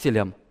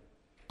обольстителям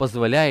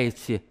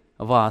позволяете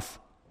вас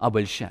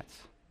обольщать.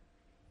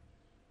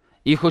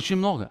 Их очень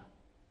много.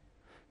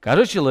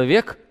 Каждый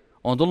человек,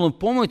 он должен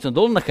помнить, он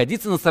должен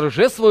находиться на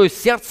стороже своего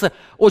сердца.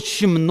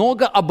 Очень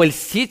много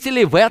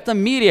обольстителей в этом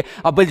мире.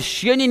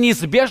 Обольщение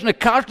неизбежно.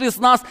 Каждый из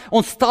нас,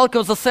 он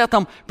сталкивается с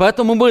этим.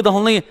 Поэтому мы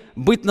должны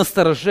быть на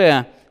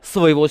стороже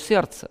своего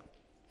сердца.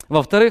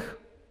 Во-вторых,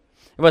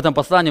 в этом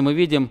послании мы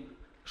видим,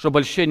 что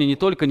обольщения не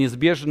только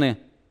неизбежны,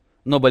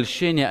 но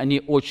обольщения,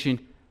 они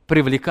очень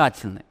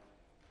привлекательны.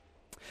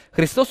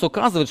 Христос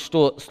указывает,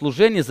 что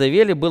служение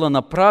Завели было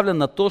направлено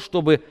на то,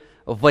 чтобы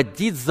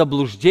вводить в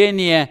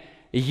заблуждение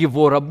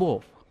Его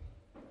рабов.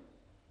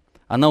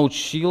 Она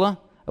учила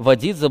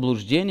вводить в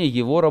заблуждение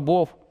Его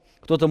рабов.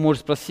 Кто-то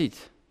может спросить,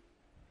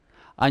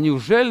 а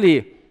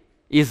неужели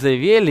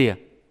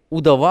Изавели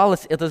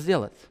удавалось это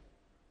сделать?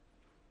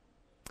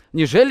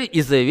 Неужели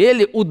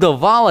Изавели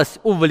удавалось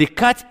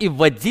увлекать и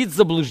вводить в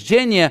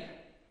заблуждение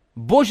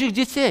Божьих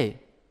детей,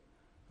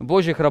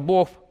 Божьих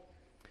рабов?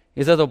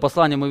 Из этого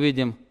послания мы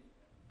видим,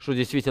 что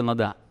действительно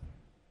да.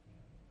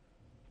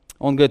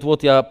 Он говорит,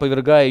 вот я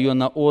повергаю ее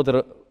на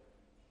одр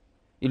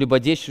и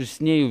любодействую с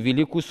нею в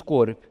великую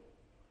скорбь,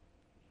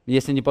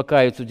 если не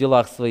покаются в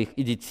делах своих,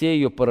 и детей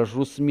ее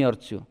поражу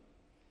смертью.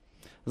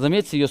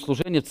 Заметьте, ее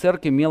служение в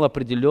церкви имело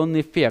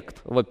определенный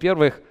эффект.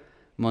 Во-первых,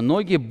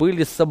 многие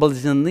были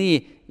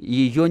соблазнены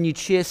ее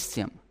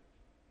нечестием.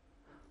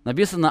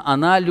 Написано,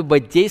 она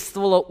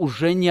любодействовала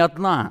уже не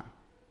одна.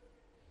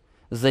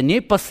 За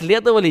ней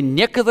последовали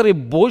некоторые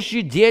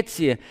Божьи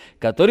дети,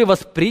 которые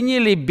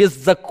восприняли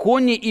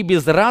беззаконие и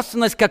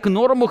безнравственность как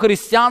норму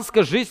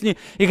христианской жизни.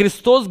 И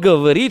Христос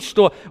говорит,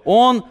 что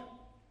Он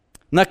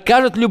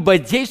накажет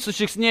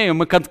любодействующих с нею.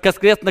 Мы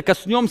конкретно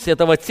коснемся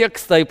этого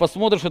текста и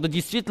посмотрим, что это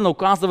действительно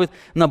указывает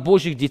на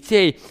Божьих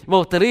детей.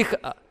 Во-вторых,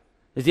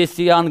 здесь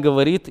Иоанн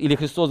говорит, или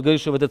Христос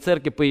говорит, что в этой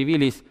церкви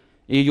появились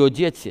ее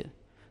дети.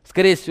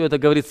 Скорее всего, это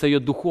говорится о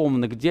ее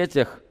духовных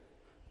детях,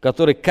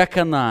 которые, как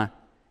она,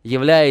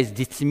 являясь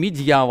детьми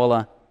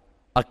дьявола,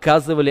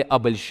 оказывали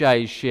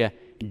обольщающее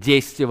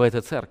действие в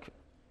этой церкви.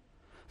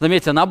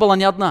 Заметьте, она была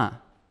не одна.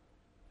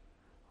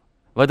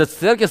 В этой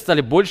церкви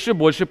стали больше и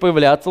больше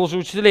появляться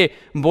лжеучителей.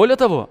 Более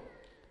того,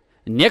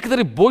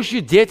 некоторые Божьи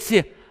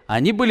дети,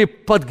 они были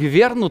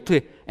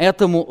подвергнуты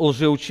этому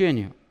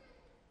лжеучению.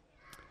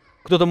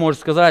 Кто-то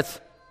может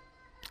сказать,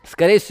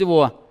 скорее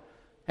всего,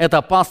 эта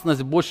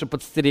опасность больше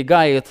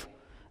подстерегает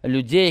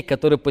людей,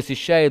 которые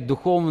посещают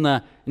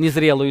духовно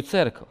незрелую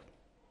церковь.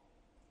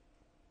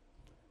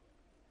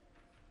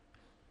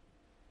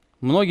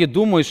 Многие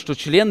думают, что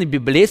члены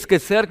библейской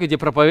церкви, где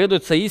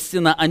проповедуется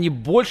истина, они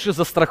больше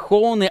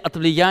застрахованы от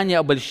влияния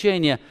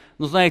обольщения.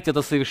 Но знаете,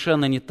 это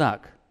совершенно не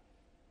так.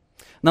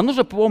 Нам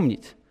нужно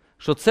помнить,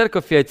 что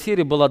церковь в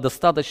Фиатире была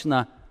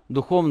достаточно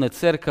духовной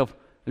церковь,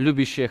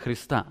 любящая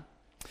Христа.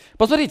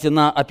 Посмотрите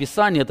на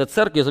описание этой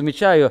церкви. Я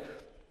замечаю,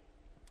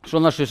 что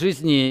в нашей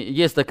жизни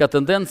есть такая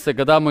тенденция,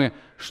 когда мы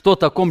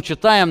что-то о ком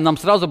читаем, нам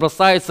сразу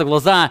бросается в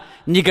глаза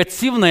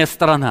негативная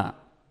сторона.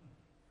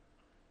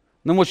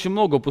 Но мы очень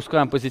много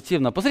упускаем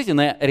позитивно. Посмотрите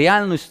на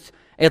реальность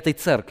этой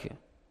церкви.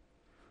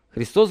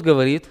 Христос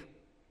говорит,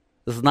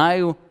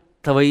 знаю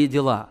твои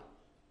дела.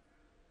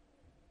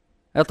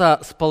 Это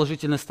с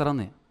положительной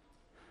стороны.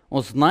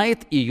 Он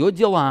знает ее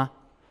дела.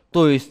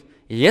 То есть,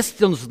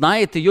 если он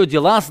знает ее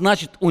дела,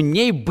 значит, у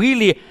ней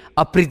были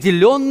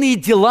определенные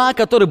дела,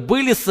 которые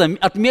были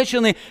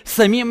отмечены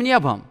самим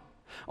небом.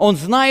 Он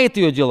знает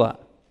ее дела.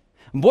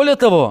 Более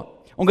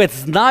того, он говорит,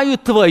 знаю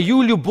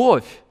твою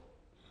любовь.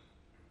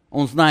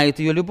 Он знает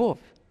ее любовь.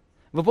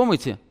 Вы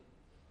помните,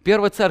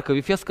 первая церковь,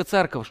 Ефесская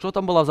церковь, что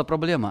там была за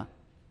проблема?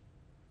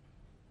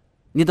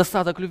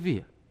 Недостаток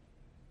любви.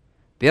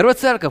 Первая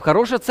церковь,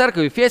 хорошая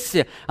церковь в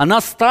Ефесе, она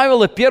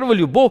оставила первую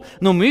любовь,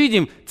 но мы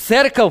видим,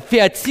 церковь в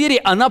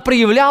Фиатире, она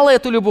проявляла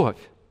эту любовь.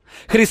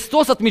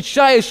 Христос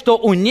отмечает, что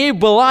у ней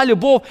была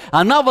любовь,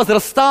 она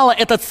возрастала,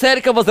 эта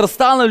церковь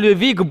возрастала в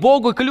любви к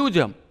Богу и к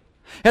людям.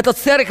 Эта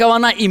церковь,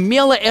 она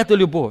имела эту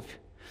любовь.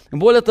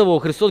 Более того,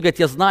 Христос говорит,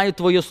 я знаю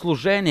твое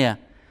служение.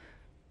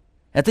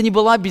 Это не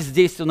была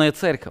бездейственная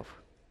церковь.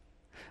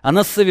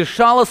 Она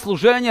совершала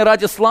служение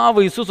ради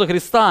славы Иисуса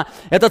Христа.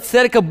 Эта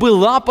церковь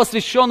была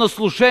посвящена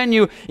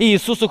служению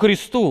Иисусу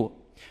Христу.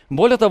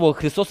 Более того,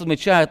 Христос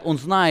отмечает, Он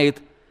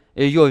знает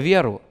ее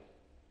веру.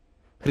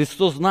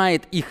 Христос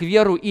знает их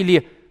веру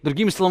или,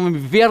 другими словами,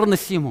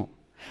 верность Ему.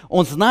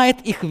 Он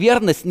знает их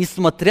верность,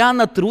 несмотря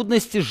на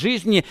трудности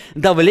жизни,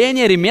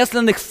 давление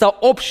ремесленных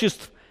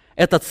сообществ.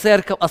 Эта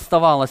церковь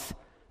оставалась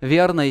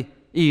верной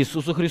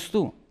Иисусу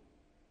Христу.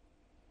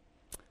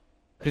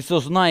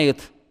 Христос знает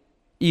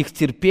их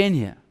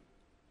терпение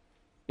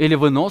или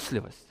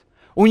выносливость.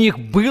 У них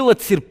было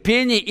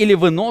терпение или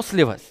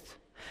выносливость.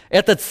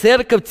 Эта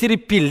церковь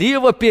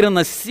терпеливо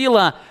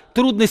переносила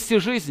трудности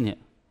жизни.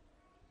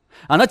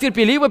 Она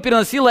терпеливо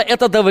переносила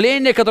это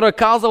давление, которое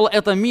оказывал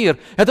этот мир.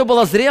 Это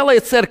была зрелая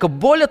церковь.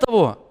 Более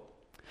того,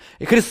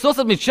 и Христос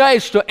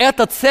отмечает, что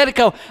эта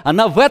церковь,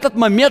 она в этот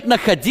момент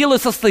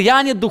находилась в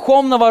состоянии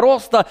духовного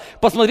роста.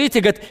 Посмотрите,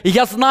 говорит,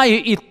 я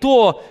знаю и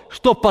то,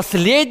 что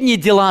последние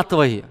дела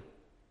твои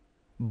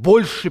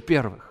больше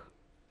первых.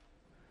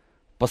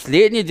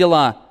 Последние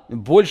дела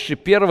больше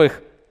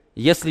первых.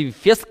 Если в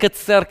Ефесской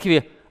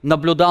церкви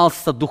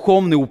наблюдался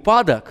духовный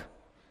упадок,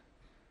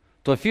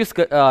 то в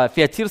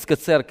Фиатирской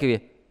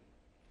церкви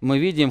мы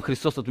видим,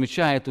 Христос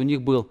отмечает, у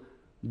них был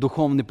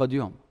духовный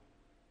подъем.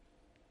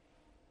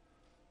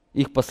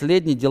 Их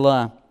последние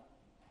дела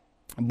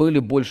были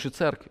больше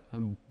церкви,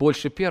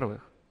 больше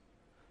первых.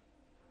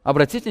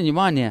 Обратите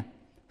внимание,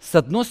 с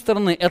одной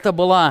стороны, это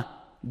была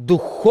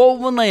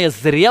духовная,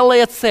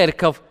 зрелая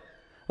церковь,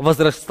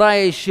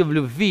 возрастающая в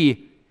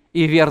любви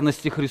и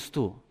верности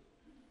Христу.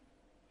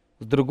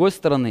 С другой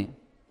стороны,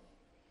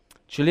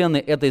 члены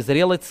этой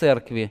зрелой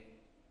церкви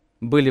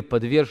были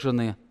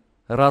подвержены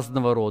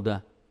разного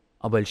рода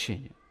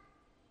обольщению.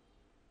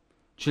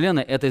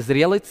 Члены этой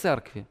зрелой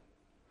церкви,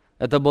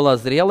 это была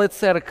зрелая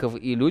церковь,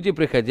 и люди,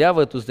 приходя в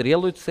эту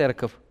зрелую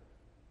церковь,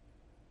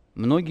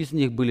 многие из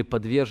них были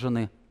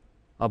подвержены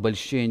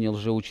обольщению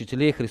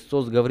лжеучителей.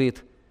 Христос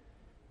говорит,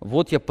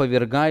 вот я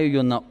повергаю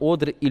ее на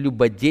одр и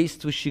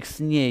любодействующих с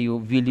нею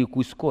в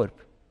великую скорбь.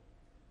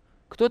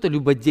 Кто это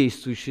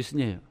любодействующий с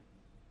нею?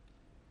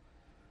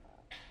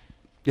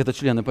 Это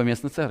члены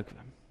поместной церкви.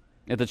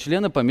 Это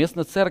члены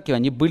поместной церкви,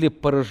 они были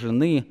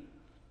поражены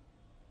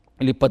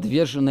или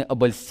подвержены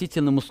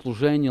обольстительному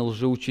служению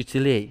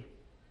лжеучителей.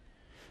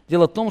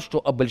 Дело в том, что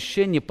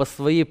обольщение по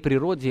своей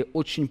природе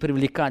очень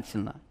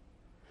привлекательно.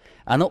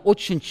 Оно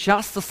очень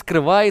часто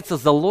скрывается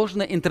за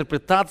ложной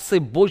интерпретацией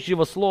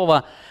Божьего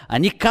Слова.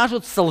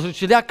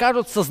 Лжеучителя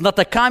кажутся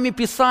знатоками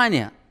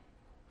Писания.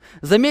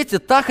 Заметьте,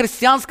 та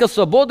христианская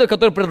свобода,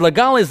 которую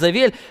предлагала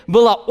Изавель,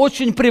 была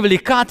очень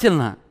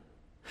привлекательна.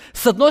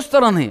 С одной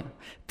стороны,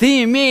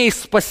 ты имеешь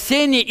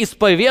спасение,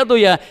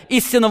 исповедуя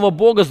истинного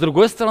Бога. С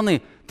другой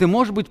стороны, ты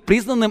можешь быть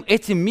признанным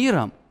этим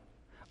миром,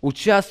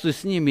 участвуя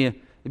с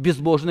ними в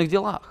безбожных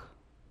делах.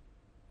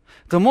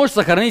 Ты можешь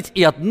сохранить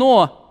и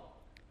одно,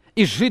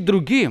 и жить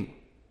другим.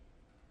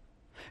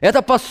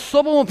 Это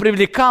по-особому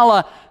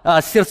привлекало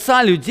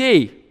сердца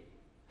людей.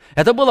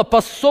 Это было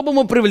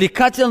по-особому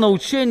привлекательное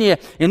учение.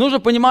 И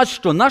нужно понимать,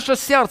 что наше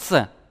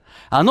сердце,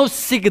 оно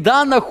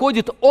всегда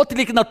находит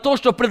отклик на то,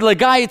 что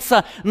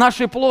предлагается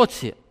нашей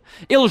плоти.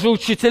 И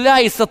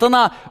лжеучителя, и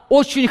сатана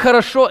очень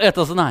хорошо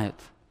это знают.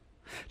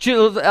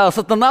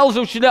 Сатана,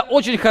 лжеучителя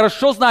очень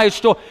хорошо знают,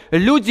 что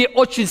люди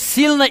очень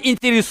сильно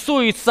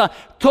интересуются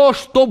то,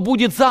 что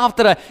будет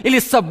завтра, или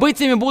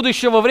событиями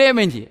будущего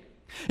времени.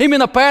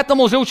 Именно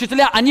поэтому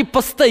лжеучителя, они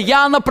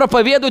постоянно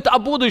проповедуют о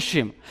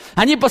будущем.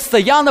 Они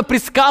постоянно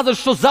предсказывают,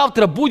 что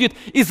завтра будет,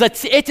 и за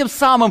этим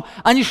самым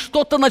они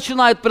что-то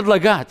начинают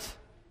предлагать.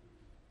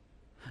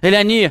 Или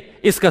они,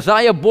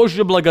 искажая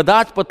Божью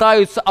благодать,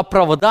 пытаются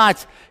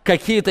оправдать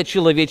какие-то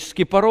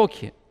человеческие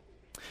пороки.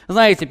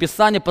 Знаете,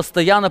 Писание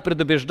постоянно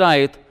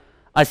предупреждает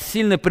о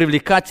сильной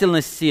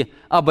привлекательности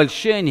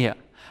обольщения.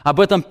 Об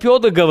этом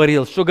Петр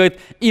говорил, что, говорит,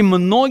 и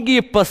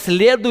многие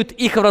последуют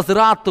их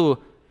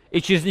разврату,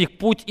 и через них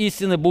путь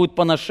истины будет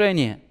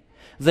поношение.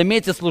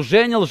 Заметьте,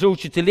 служение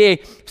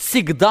лжеучителей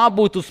всегда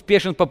будет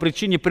успешен по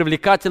причине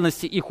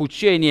привлекательности их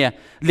учения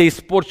для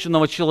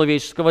испорченного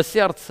человеческого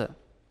сердца.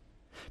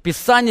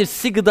 Писание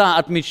всегда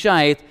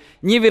отмечает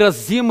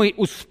невыразимый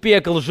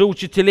успех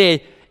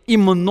лжеучителей, и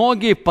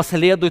многие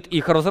последуют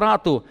их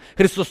разврату.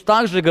 Христос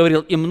также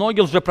говорил, и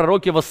многие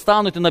лжепророки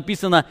восстанут, и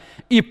написано,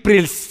 и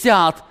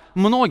прельстят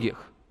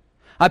многих.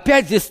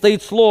 Опять здесь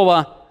стоит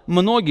слово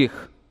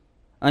 «многих».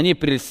 Они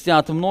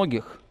прельстят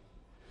многих.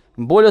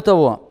 Более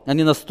того,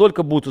 они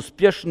настолько будут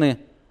успешны,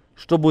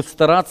 что будут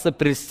стараться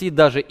прельстить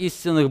даже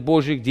истинных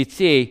Божьих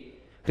детей.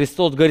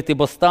 Христос говорит,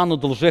 ибо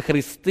станут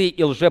лжехристы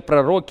и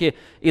лжепророки,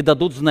 и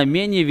дадут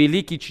знамения,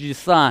 великие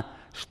чудеса,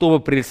 чтобы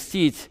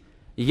прельстить,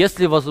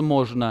 если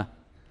возможно,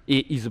 и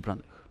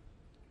избранных.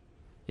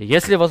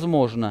 Если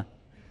возможно,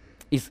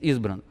 из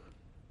избранных.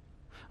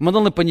 Мы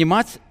должны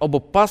понимать об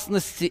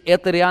опасности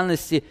этой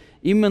реальности.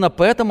 Именно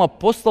поэтому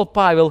апостол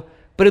Павел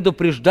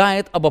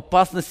предупреждает об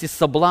опасности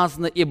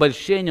соблазна и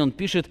обольщения. Он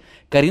пишет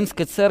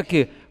Коринфской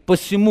церкви,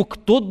 посему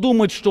кто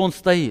думает, что он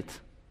стоит?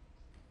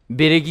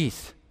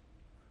 Берегись,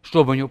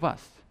 чтобы не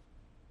упасть.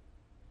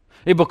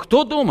 Ибо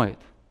кто думает?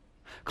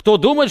 Кто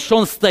думает, что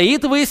он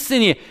стоит в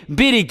истине,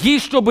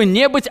 берегись, чтобы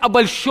не быть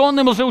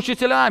обольщенным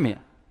лжеучителями.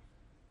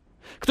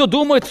 Кто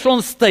думает, что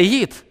он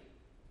стоит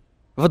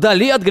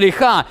вдали от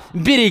греха,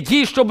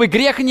 берегись, чтобы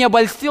грех не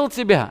обольстил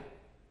тебя.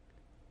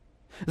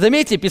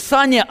 Заметьте,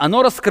 Писание,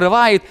 оно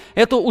раскрывает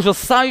эту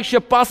ужасающую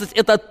опасность.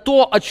 Это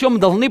то, о чем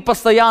должны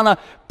постоянно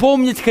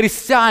помнить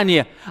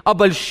христиане.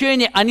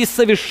 Обольщения, они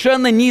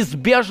совершенно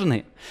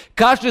неизбежны.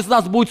 Каждый из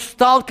нас будет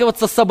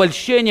сталкиваться с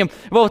обольщением.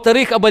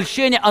 Во-вторых,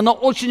 обольщение, оно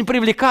очень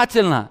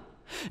привлекательно.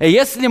 И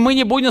если мы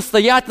не будем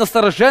стоять на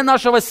стороже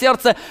нашего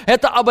сердца,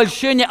 это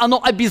обольщение,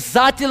 оно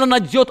обязательно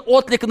найдет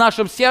отклик в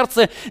нашем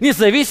сердце,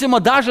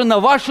 независимо даже на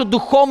вашу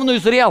духовную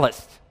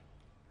зрелость.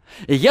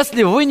 И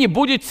если вы не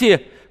будете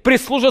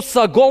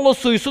прислуживаться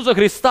голосу Иисуса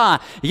Христа,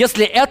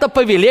 если это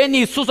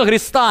повеление Иисуса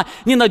Христа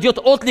не найдет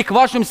отклик в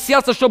вашем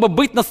сердце, чтобы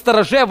быть на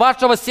стороже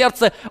вашего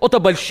сердца от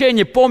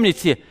обольщения,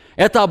 помните,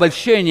 это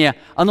обольщение,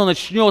 оно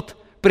начнет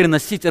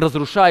приносить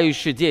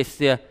разрушающее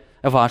действие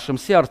в вашем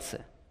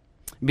сердце.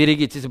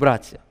 Берегитесь,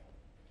 братья.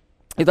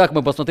 Итак,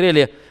 мы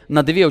посмотрели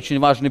на две очень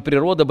важные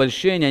природы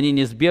обольщения. Они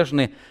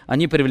неизбежны,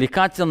 они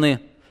привлекательны.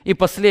 И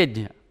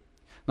последнее,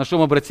 на что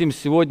мы обратим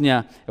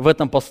сегодня в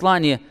этом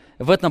послании.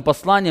 В этом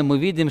послании мы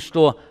видим,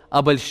 что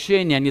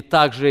обольщения, они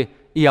также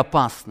и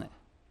опасны.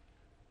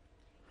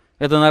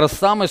 Это, наверное,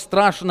 самое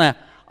страшное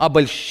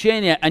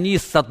обольщение. Они,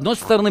 с одной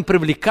стороны,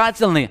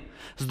 привлекательны,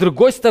 с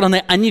другой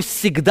стороны, они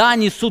всегда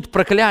несут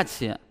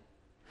проклятие.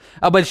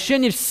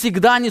 Обольщения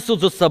всегда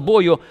несут за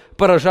собою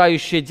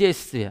поражающее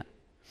действие.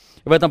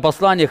 В этом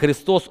послании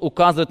Христос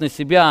указывает на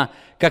себя,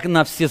 как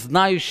на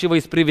всезнающего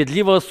и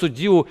справедливого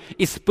судью,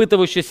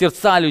 испытывающего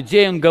сердца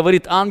людей. Он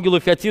говорит ангелу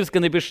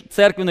Фиатирской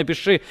церкви,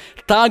 напиши: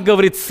 «Так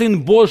говорит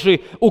Сын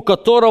Божий, у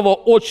которого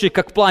очи,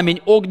 как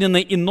пламень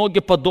огненный, и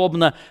ноги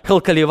подобно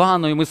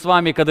халкаливану». И мы с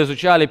вами, когда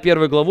изучали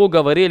 1 главу,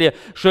 говорили,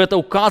 что это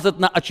указывает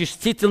на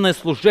очистительное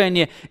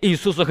служение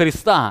Иисуса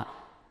Христа.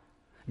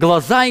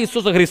 Глаза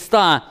Иисуса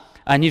Христа,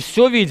 они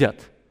все видят.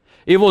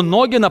 Его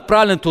ноги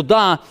направлены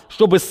туда,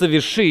 чтобы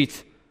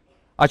совершить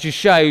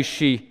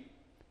очищающий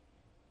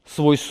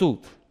свой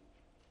суд.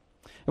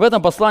 В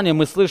этом послании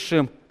мы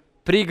слышим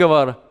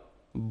приговор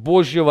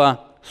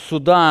Божьего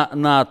суда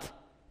над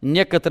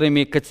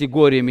некоторыми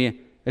категориями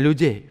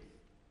людей.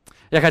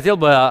 Я хотел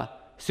бы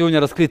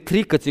сегодня раскрыть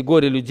 3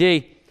 категории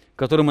людей,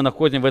 которые мы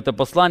находим в этом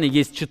послании.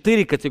 Есть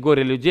 4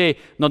 категории людей,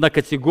 но одна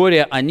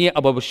категория, они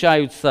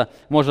обобщаются,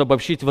 можно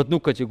обобщить в одну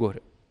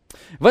категорию.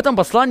 В этом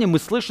послании мы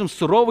слышим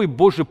суровый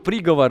Божий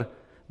приговор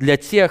для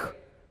тех,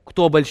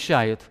 кто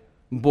обольщает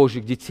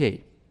Божьих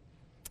детей.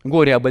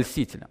 Горе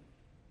обольстителя.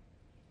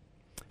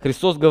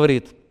 Христос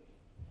говорит: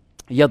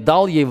 «Я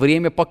дал ей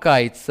время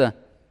покаяться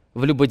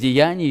в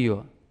любодеянии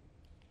ее,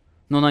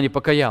 но она не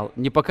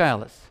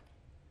покаялась».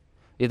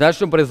 И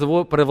дальше он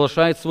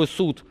провозглашает свой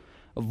суд.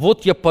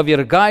 «Вот я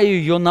повергаю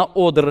ее на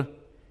одр,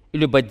 и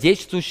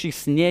любодействующих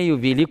с нею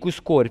великую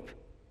скорбь,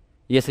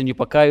 если не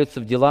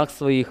покаются в делах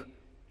своих,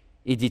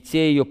 и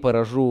детей ее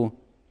поражу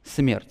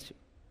смертью».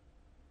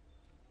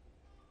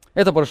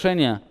 Это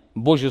прошение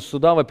Божьего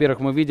суда,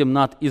 во-первых, мы видим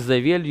над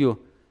Изавелью,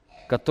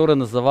 которая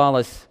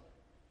называет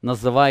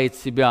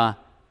себя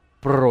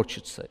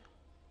пророчицей.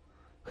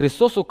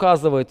 Христос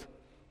указывает,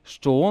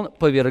 что Он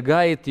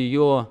повергает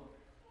ее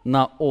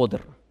на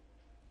одр.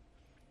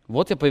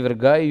 Вот я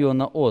повергаю ее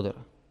на одр.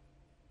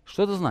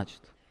 Что это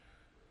значит?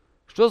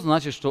 Что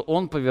значит, что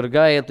Он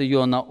повергает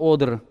ее на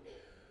одр?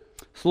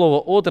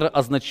 Слово «одр»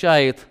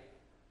 означает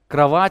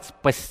кровать,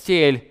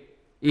 постель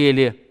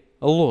или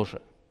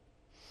ложе.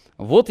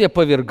 Вот я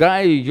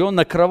повергаю ее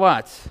на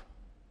кровать.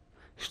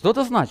 Что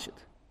это значит?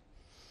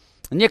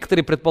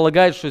 Некоторые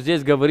предполагают, что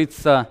здесь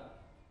говорится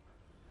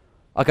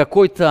о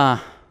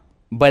какой-то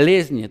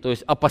болезни, то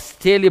есть о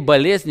постели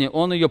болезни.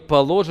 Он ее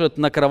положит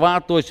на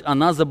кровать, то есть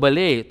она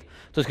заболеет.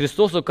 То есть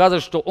Христос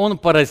указывает, что Он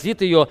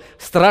поразит ее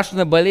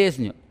страшной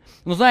болезнью.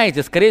 Ну,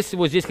 знаете, скорее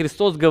всего, здесь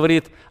Христос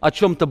говорит о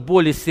чем-то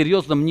более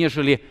серьезном,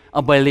 нежели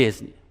о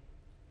болезни.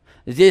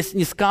 Здесь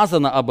не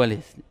сказано о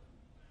болезни.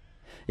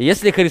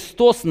 Если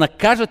Христос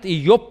накажет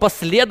ее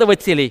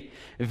последователей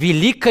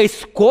великой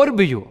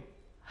скорбью,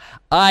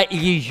 а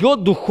ее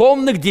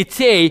духовных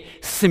детей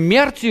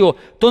смертью,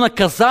 то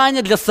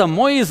наказание для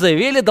самой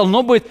Изавели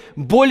должно быть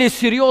более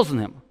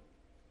серьезным.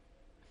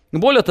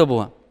 Более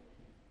того,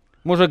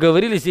 мы уже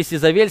говорили, здесь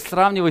Изавель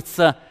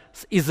сравнивается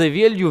с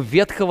Изавелью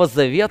Ветхого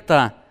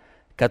Завета,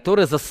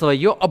 которая за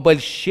свое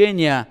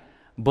обольщение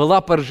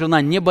была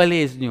поражена не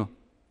болезнью,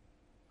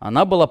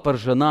 она была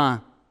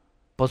поражена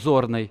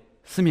позорной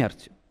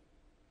смертью.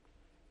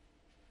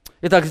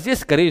 Итак, здесь,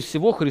 скорее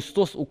всего,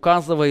 Христос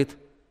указывает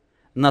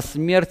на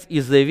смерть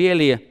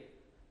Изавели,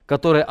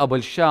 которая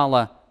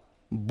обольщала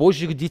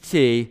Божьих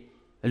детей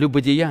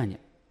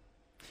любодеянием.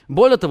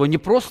 Более того, не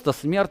просто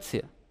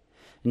смерти.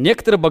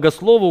 Некоторые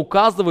богословы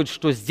указывают,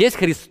 что здесь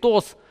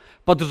Христос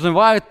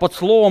подразумевает под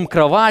словом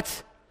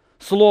 «кровать»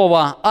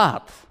 слово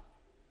 «ад».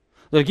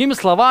 Другими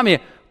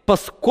словами,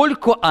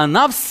 поскольку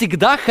она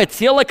всегда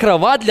хотела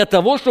кровать для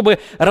того, чтобы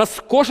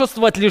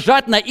роскошествовать,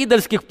 лежать на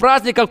идольских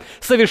праздниках,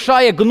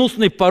 совершая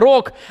гнусный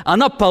порок,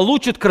 она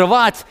получит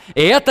кровать,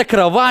 и эта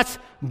кровать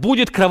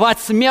будет кровать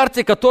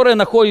смерти, которая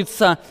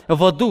находится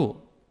в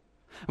аду.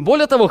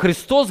 Более того,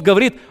 Христос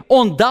говорит,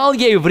 Он дал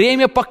ей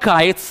время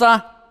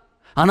покаяться,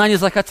 она не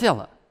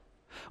захотела.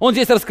 Он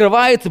здесь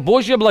раскрывает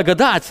Божью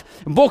благодать.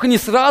 Бог не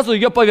сразу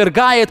ее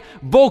повергает.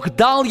 Бог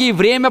дал ей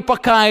время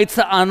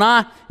покаяться,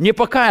 она не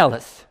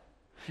покаялась.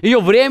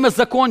 Ее время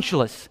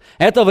закончилось.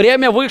 Это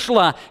время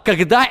вышло,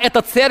 когда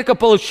эта церковь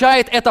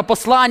получает это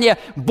послание,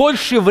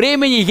 больше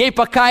времени ей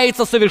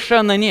покаяться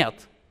совершенно нет.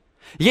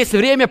 Есть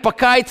время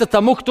покаяться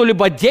тому, кто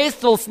либо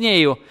действовал с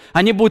нею,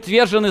 они будут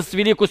вержены в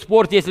великий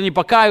спорт, если не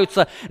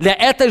покаются. Для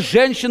этой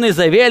женщины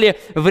Завели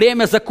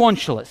время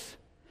закончилось.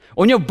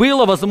 У нее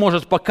была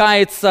возможность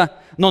покаяться,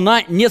 но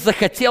она не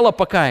захотела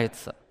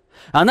покаяться.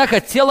 Она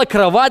хотела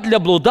кровать для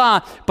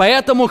блуда,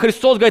 поэтому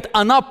Христос говорит,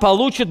 она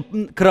получит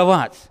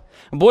кровать.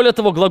 Более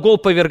того, глагол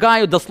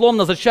 «повергаю»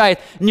 дословно означает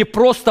не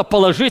просто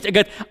положить, а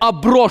говорит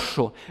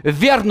 «оброшу»,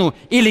 «верну»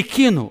 или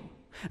 «кину».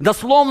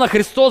 Дословно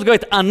Христос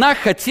говорит, она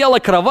хотела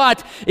кровать,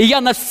 и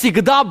я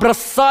навсегда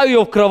бросаю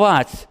ее в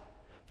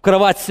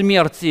кровать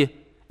смерти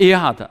и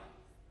ада.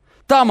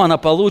 Там она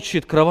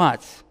получит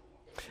кровать.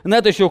 На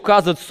это еще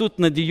указывает суд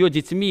над ее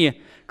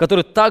детьми,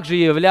 которые также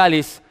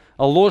являлись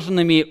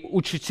ложными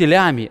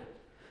учителями.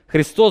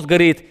 Христос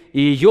говорит,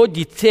 и ее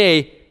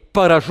детей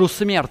поражу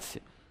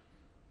смерти.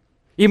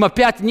 Им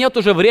опять нет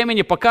уже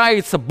времени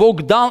покаяться.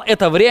 Бог дал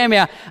это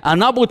время,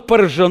 она будет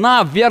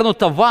поражена,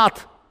 вернута в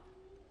ад.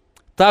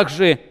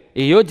 Также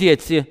ее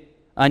дети,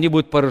 они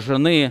будут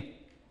поражены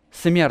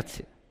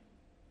смерти.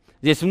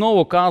 Здесь снова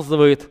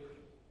указывает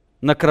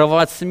на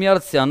кровать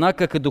смерти. Она,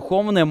 как и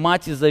духовная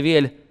мать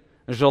Изавель,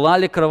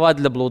 желали кровать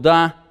для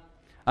блуда,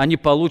 они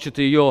получат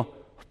ее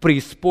в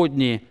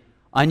преисподней,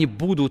 они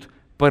будут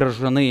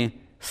поражены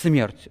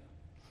смертью.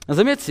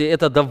 Заметьте,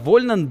 это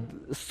довольно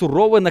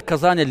суровое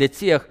наказание для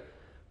тех,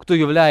 кто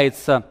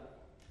является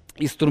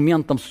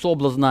инструментом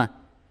соблазна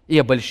и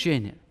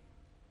обольщения.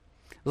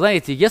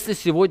 Знаете, если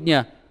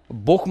сегодня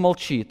Бог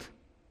молчит,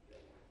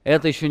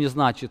 это еще не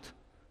значит,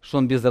 что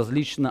Он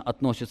безразлично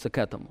относится к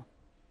этому.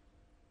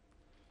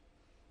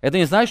 Это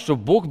не значит, что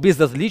Бог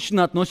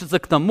безразлично относится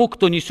к тому,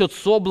 кто несет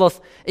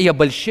соблазн и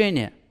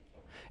обольщение.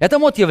 Это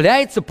вот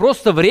является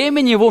просто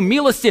временем Его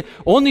милости.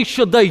 Он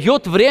еще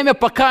дает время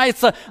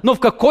покаяться, но в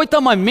какой-то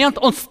момент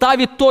Он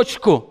ставит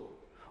точку.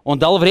 Он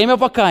дал время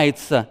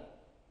покаяться.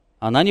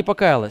 Она не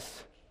покаялась.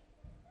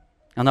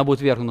 Она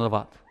будет вергнута в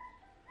ад.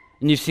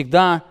 Не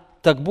всегда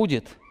так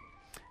будет.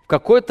 В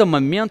какой-то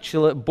момент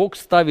Бог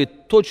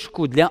ставит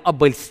точку для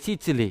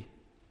обольстителей.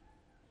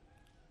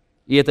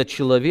 И этот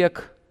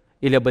человек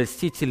или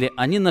обольстители,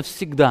 они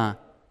навсегда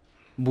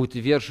будут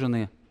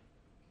вержены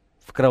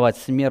в кровать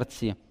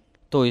смерти,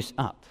 то есть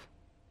ад.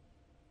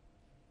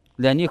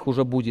 Для них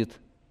уже будет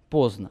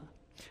поздно.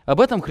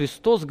 Об этом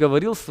Христос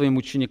говорил своим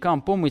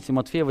ученикам. Помните,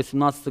 Матфея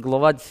 18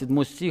 глава,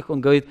 7 стих,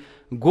 Он говорит,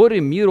 «Горе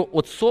миру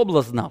от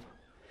соблазнов,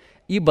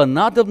 ибо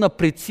надобно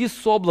прийти с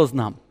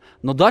соблазном».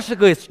 Но дальше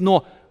говорит,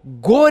 «Но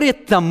горе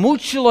тому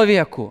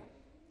человеку,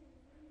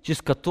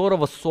 через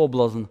которого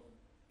соблазн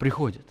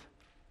приходит».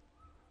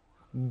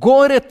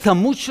 Горе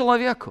тому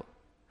человеку.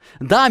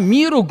 Да,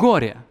 миру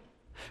горе.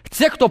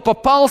 Те, кто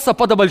попался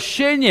под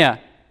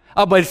обольщение,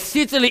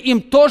 обольстители,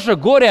 им тоже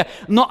горе,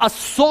 но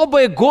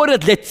особое горе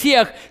для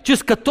тех,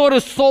 через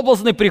которые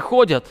соблазны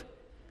приходят.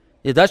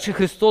 И дальше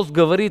Христос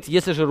говорит,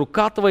 если же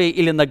рука твоя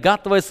или нога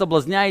твоя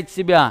соблазняет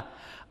тебя,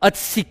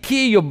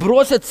 отсеки ее,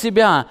 брось от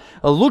себя.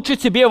 Лучше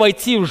тебе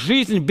войти в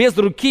жизнь без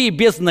руки и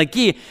без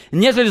ноги,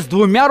 нежели с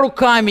 2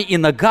 руками и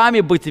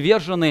ногами быть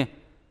вержены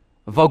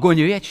в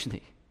огонь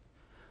вечный.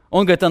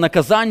 Он говорит о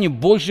наказании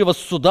Божьего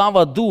суда в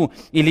аду.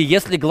 Или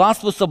если глаз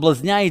твой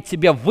соблазняет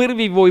тебя,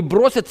 вырви его и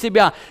брось от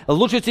себя.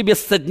 Лучше тебе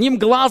с 1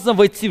 глазом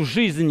войти в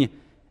жизнь,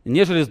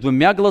 нежели с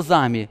 2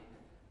 глазами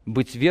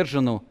быть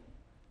вержену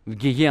в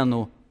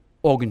гиену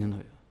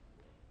огненную.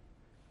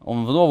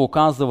 Он вновь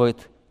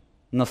указывает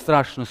на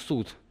страшный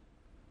суд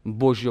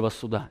Божьего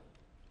суда.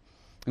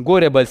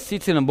 Горе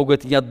обольстителям, Бог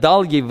говорит, я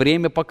дал ей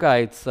время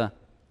покаяться.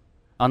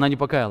 Она не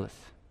покаялась.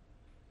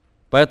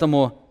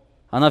 Поэтому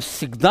она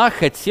всегда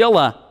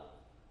хотела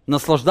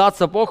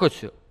наслаждаться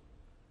похотью.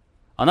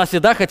 Она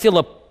всегда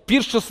хотела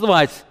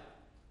пиршествовать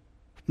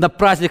на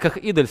праздниках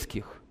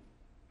идольских.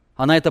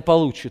 Она это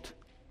получит,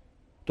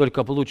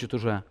 только получит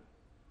уже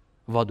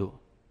в аду.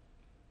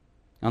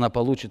 Она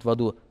получит в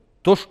аду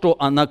то, что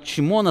она, к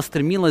чему она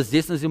стремилась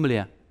здесь на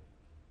земле.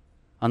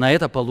 Она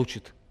это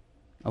получит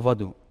в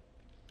аду.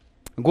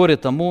 Горе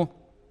тому,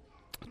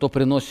 кто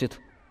приносит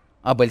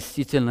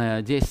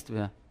обольстительное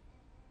действие.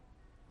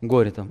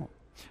 Горе тому.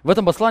 В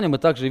этом послании мы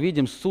также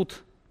видим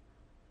суд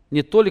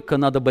не только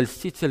над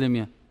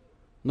обольстителями,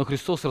 но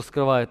Христос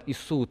раскрывает и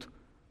суд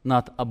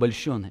над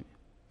обольщенными.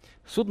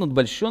 Суд над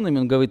обольщенными,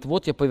 Он говорит,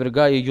 вот я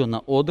повергаю ее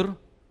на одр,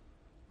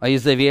 а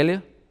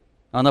Изавеле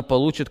она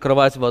получит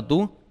кровать в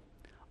аду,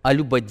 а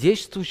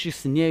любодействующий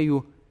с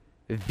нею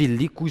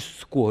великую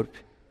скорбь,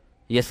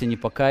 если не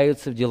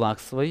покаются в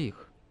делах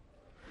своих.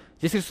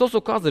 Здесь Христос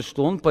указывает,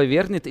 что Он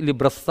повергнет или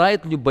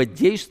бросает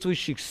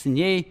любодействующих с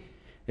ней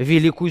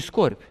великую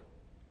скорбь.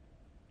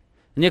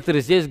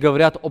 Некоторые здесь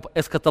говорят об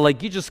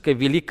эсхатологической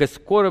великой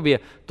скорби,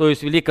 то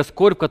есть великой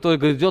скорбь, которая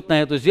грядет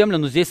на эту землю,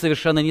 но здесь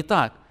совершенно не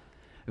так.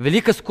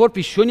 Великая скорбь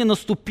еще не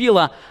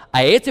наступила,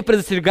 а эти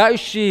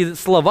предостерегающие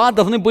слова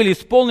должны были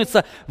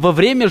исполниться во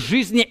время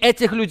жизни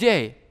этих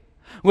людей.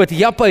 Вот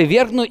я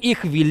повергну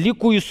их в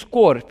великую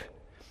скорбь.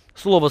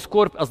 Слово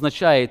 «скорбь»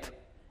 означает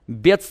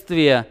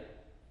бедствие,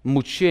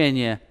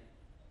 мучение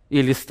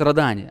или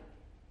страдание.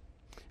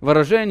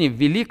 Выражение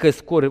 «великая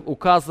скорбь»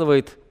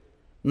 указывает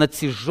на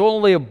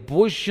тяжелое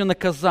Божье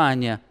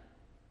наказание,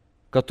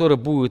 которое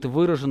будет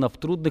выражено в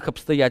трудных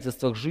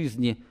обстоятельствах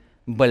жизни,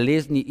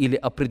 болезни или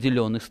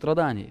определенных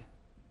страданий.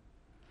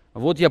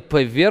 Вот я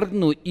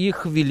повергну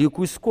их в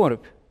великую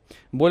скорбь.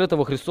 Более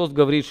того, Христос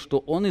говорит, что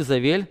Он,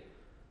 Изавель,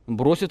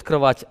 бросит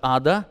кровать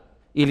ада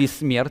или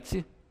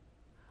смерти,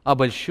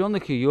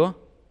 обольщенных ее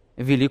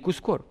в великую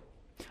скорбь.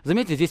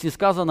 Заметьте, здесь не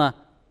сказано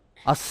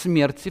о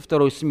смерти,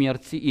 второй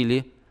смерти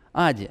или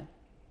аде.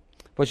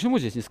 Почему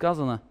здесь не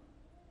сказано?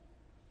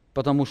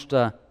 Потому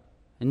что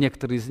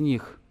некоторые из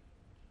них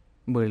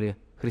были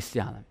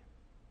христианами.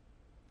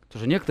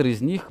 Потому что некоторые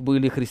из них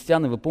были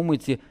христианы. Вы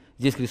помните,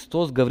 здесь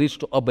Христос говорит,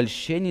 что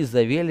обольщение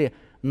Изавели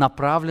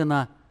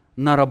направлено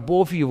на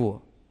рабов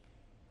его.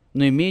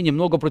 Но имей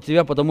немного против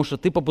тебя, потому что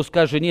ты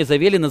попускаешь жене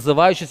Изавели,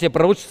 называющей себя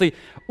пророчицей,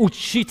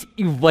 учить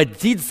и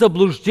вводить в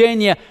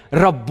заблуждение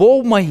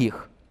рабов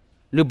моих.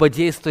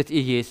 Любодействовать и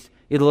есть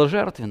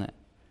идоложертвенное.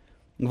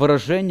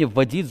 Выражение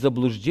 «вводить в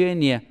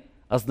заблуждение»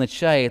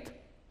 означает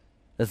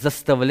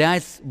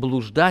заставлять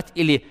блуждать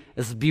или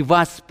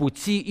сбивать с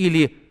пути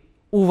или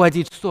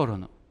уводить в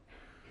сторону.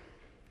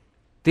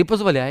 Ты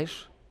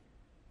позволяешь,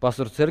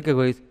 пастор церкви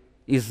говорит,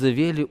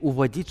 Изавели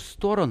уводить в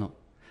сторону,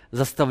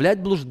 заставлять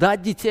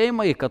блуждать детей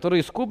моих,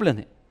 которые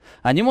искуплены.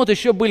 Они, вот,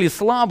 еще были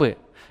слабы.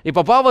 И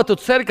попав в эту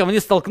церковь, они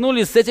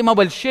столкнулись с этим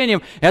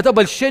обольщением. И это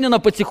обольщение, оно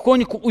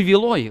потихоньку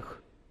увело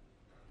их.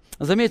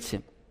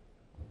 Заметьте,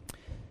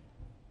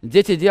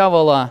 дети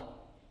дьявола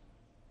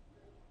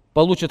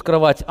получат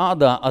кровать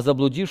ада, а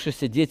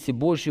заблудившиеся дети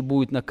Божьи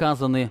будут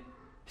наказаны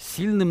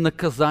сильным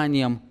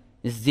наказанием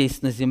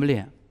здесь, на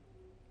земле.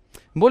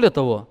 Более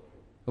того,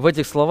 в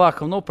этих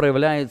словах вновь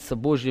проявляется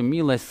Божья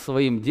милость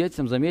своим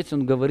детям. Заметьте,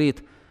 он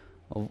говорит,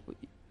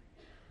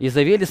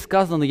 Изавели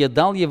сказано, я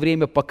дал ей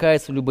время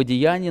покаяться в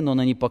любодеянии, но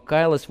она не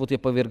покаялась, вот я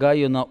повергаю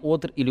ее на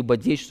одр и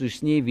любодействую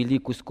с ней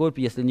великую скорбь,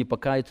 если не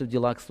покается в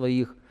делах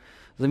своих.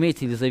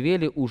 Заметьте,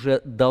 Изавели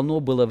уже давно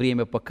было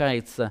время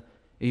покаяться,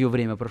 ее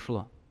время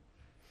прошло.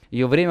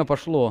 Ее время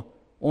пошло,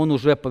 он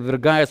уже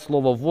повергает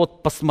слово,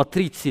 вот,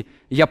 посмотрите,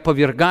 я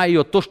повергаю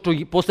ее. То, что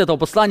после этого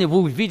послания вы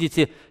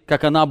увидите,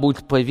 как она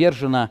будет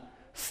повержена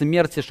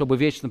смерти, чтобы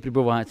вечно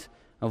пребывать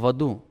в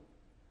аду.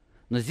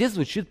 Но здесь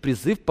звучит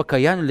призыв к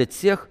покаянию для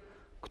тех,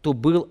 кто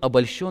был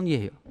обольщен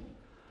ею.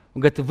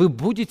 Он говорит, вы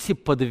будете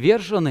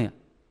подвержены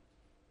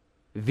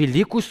в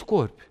великую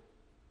скорбь,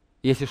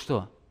 если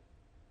что?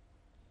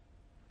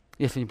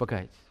 Если не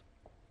покаетесь.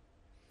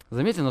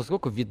 Заметьте,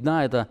 насколько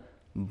видна эта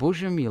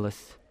Божья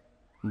милость,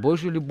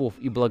 Божья любовь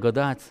и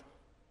благодать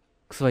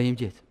к своим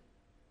детям.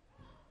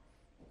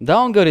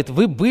 Да, он говорит,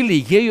 вы были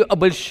ею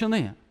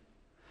обольщены.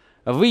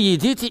 Вы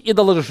едите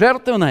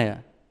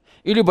идоложертвенное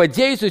и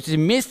любодействуете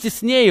вместе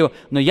с нею,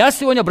 но я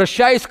сегодня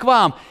обращаюсь к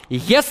вам.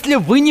 Если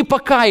вы не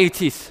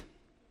покаетесь,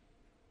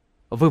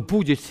 вы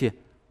будете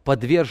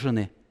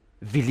подвержены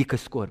великой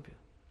скорби.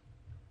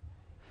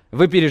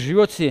 Вы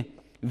переживете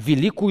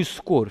великую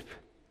скорбь,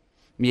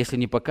 если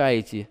не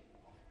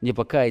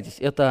покаетесь.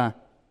 Это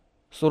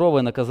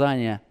суровое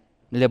наказание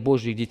для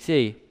Божьих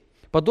детей.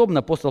 Подобно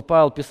апостол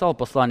Павел писал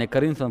послание к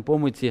Коринфянам,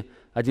 помните,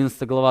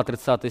 11 глава,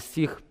 30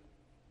 стих.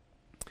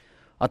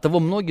 «Оттого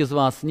многие из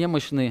вас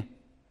немощны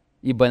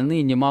и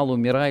больные немало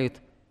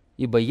умирают,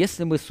 ибо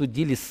если мы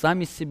судили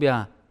сами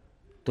себя,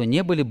 то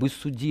не были бы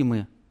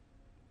судимы.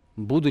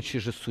 Будучи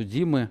же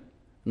судимы,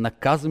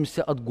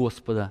 наказываемся от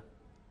Господа,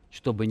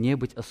 чтобы не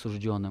быть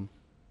осужденным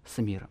с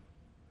миром».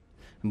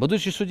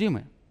 Будучи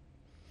судимы,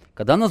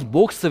 когда нас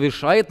Бог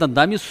совершает над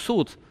нами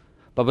суд,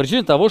 по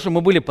причине того, что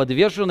мы были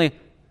подвержены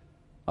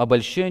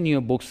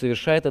обольщению, Бог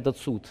совершает этот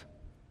суд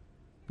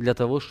для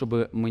того,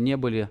 чтобы мы не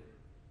были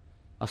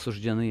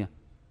осуждены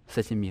с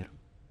этим миром.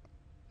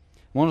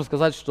 Можно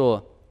сказать,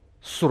 что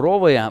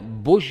суровое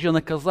Божье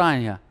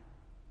наказание,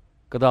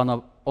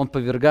 когда Он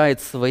повергает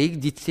своих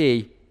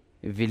детей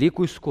в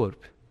великую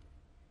скорбь,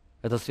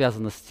 это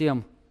связано с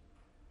тем,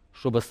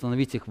 чтобы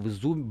остановить их в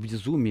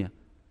безумии,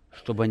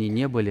 чтобы они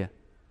не были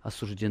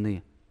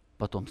осуждены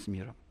потом с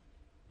миром.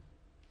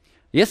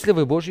 Если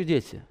вы Божьи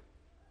дети,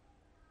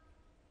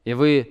 и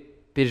вы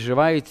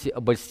переживаете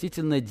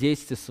обольстительное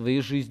действие в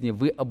своей жизни,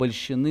 вы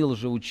обольщены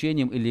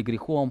лжеучением или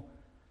грехом,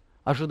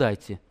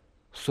 ожидайте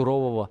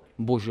сурового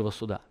Божьего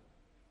суда.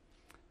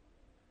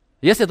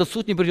 Если этот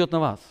суд не придет на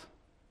вас,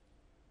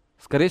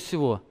 скорее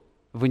всего,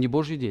 вы не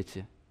Божьи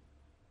дети,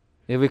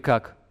 и вы,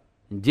 как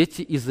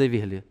дети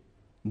Изавели,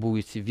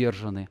 будете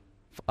вержены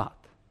в ад.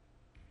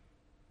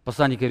 В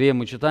послании к Евреям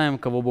мы читаем,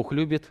 кого Бог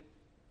любит,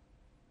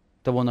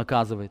 того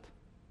наказывает.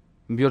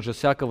 Бьет же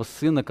всякого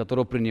сына,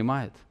 которого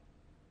принимает.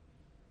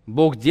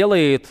 Бог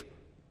делает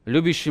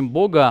любящим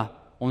Бога,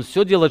 Он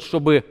все делает,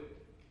 чтобы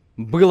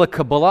было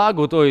ко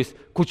благу, то есть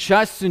к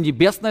участию в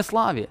небесной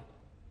славе.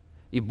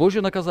 И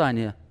Божье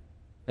наказание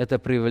 – это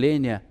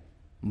проявление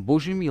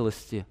Божьей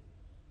милости,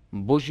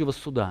 Божьего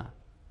суда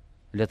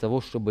для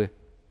того, чтобы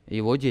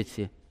Его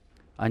дети,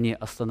 они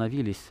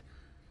остановились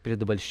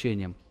перед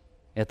обольщением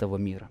этого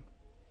мира.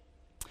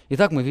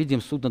 Итак, мы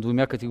видим суд над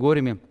двумя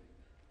категориями.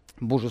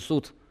 Божий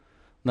суд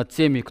над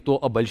теми,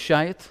 кто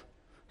обольщает,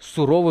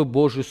 суровый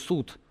Божий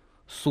суд,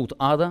 суд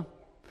ада.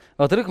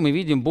 Во-вторых, мы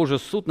видим Божий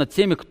суд над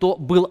теми, кто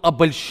был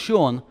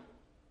обольщен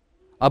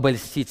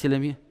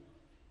обольстителями.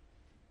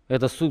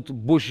 Это суд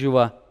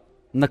Божьего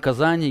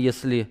наказания,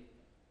 если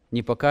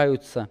не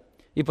покаются.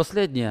 И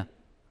последнее.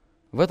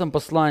 В этом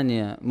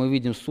послании мы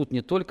видим суд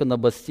не только над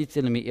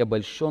обольстителями и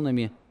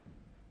обольщенными,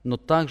 но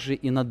также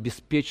и над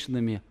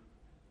беспечными,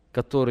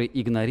 которые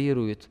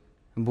игнорируют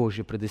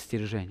Божье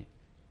предостережение.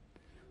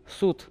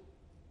 Суд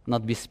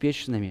над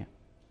беспечными.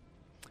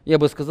 Я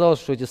бы сказал,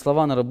 что эти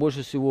слова, наверное,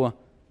 больше всего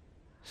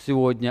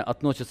сегодня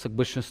относятся к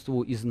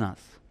большинству из нас.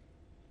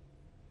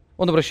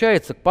 Он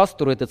обращается к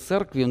пастору этой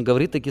церкви, он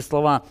говорит такие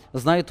слова: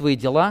 «Знаю твои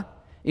дела,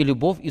 и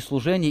любовь, и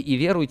служение, и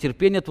веру, и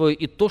терпение твое,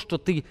 и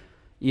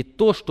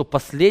то, что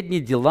последние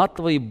дела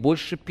твои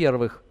больше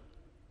первых».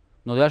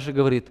 Но дальше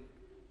говорит: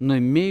 «Но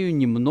имею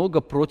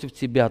немного против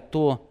тебя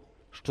то,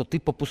 что ты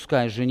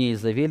попускаешь жене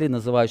Изавели,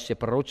 называющейся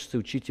пророчицей,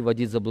 учить и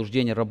водить в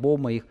заблуждение рабов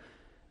моих,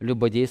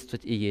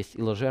 любодействовать и есть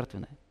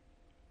иложертвенное».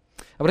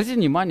 Обратите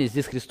внимание,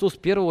 здесь Христос в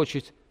первую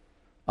очередь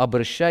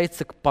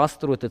обращается к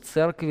пастору этой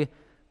церкви,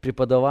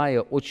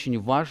 преподавая очень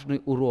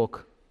важный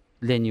урок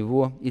для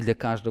него и для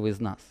каждого из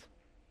нас.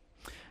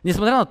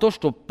 Несмотря на то,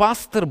 что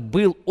пастор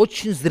был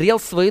очень зрел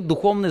в своей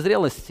духовной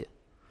зрелости,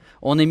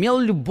 он имел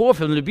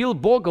любовь, он любил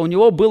Бога, у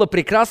него было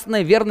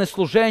прекрасное верность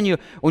служению,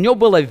 у него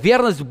была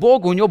верность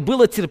Богу, у него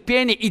было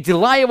терпение, и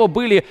дела его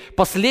были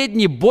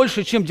последние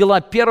больше, чем дела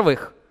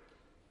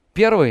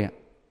первые.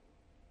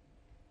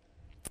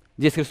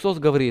 Здесь Христос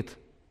говорит,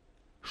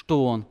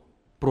 что он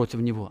против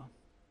него.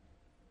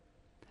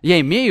 Я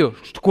имею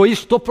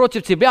кое-что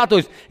против тебя, то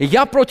есть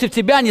я против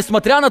тебя,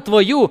 несмотря на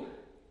твою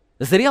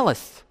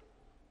зрелость.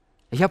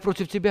 Я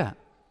против тебя.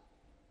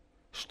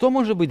 Что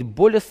может быть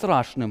более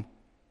страшным,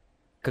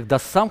 когда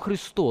сам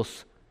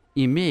Христос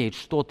имеет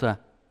что-то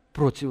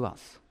против вас?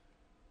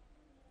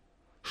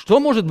 Что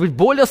может быть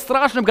более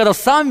страшным, когда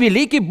сам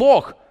великий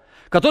Бог,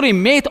 который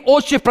имеет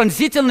очи,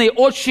 пронзительные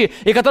очи,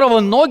 и которого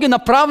ноги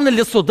направлены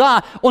для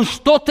суда, он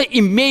что-то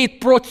имеет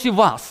против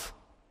вас?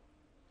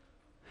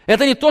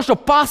 Это не то, что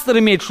пастор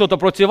имеет что-то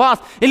против вас,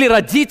 или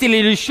родители,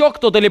 или еще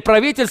кто-то, или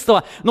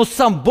правительство, но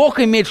сам Бог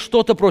имеет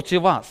что-то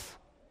против вас.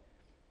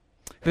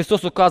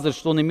 Христос указывает,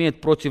 что Он имеет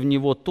против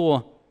него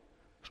то,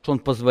 что Он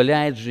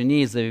позволяет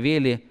жене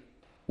Изавели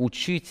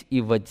учить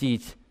и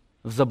вводить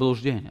в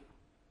заблуждение.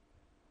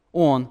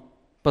 Он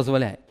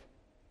позволяет.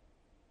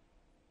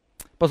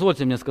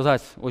 Позвольте мне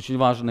сказать очень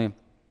важные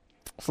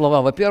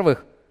слова.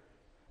 Во-первых,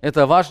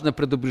 это важное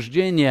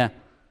предупреждение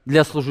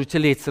для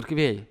служителей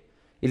церквей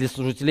или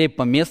служителей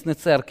поместной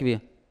церкви.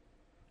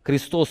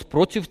 Христос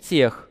против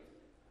тех,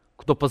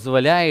 кто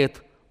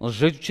позволяет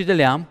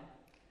лжеучителям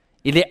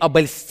или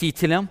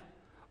обольстителям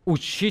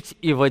учить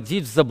и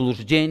вводить в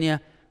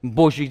заблуждение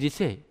Божьих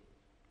детей.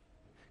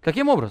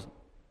 Каким образом?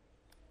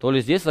 То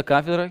ли здесь, за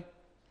кафедрой,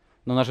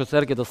 но в нашей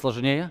церкви это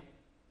сложнее,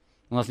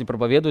 у нас не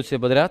проповедуют все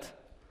подряд,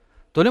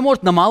 то ли,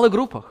 может, на малых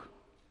группах.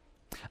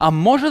 А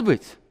может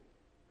быть,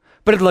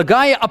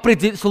 предлагая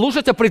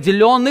слушать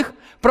определенных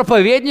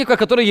проповедников,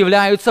 которые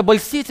являются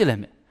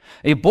обольстителями.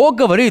 И Бог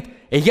говорит: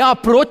 я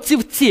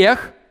против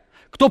тех,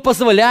 кто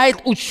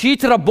позволяет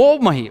учить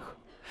рабов моих.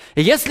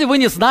 И если вы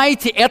не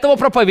знаете этого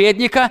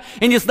проповедника,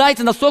 и не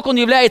знаете, насколько он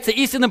является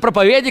истинным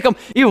проповедником,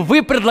 и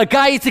вы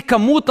предлагаете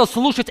кому-то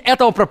слушать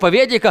этого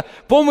проповедника,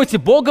 помните,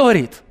 Бог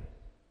говорит: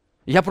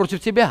 я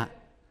против тебя.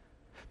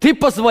 Ты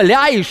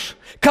позволяешь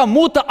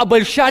кому-то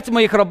обольщать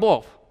моих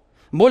рабов.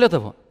 Более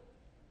того,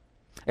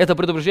 это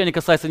предупреждение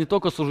касается не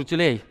только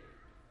служителей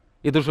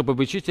и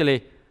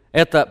душепопечителей,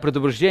 это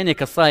предупреждение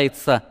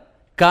касается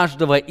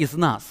каждого из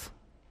нас.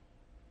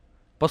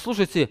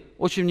 Послушайте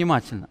очень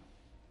внимательно.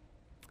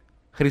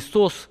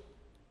 Христос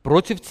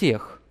против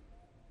тех,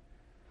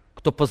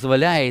 кто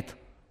позволяет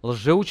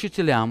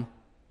лжеучителям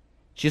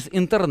через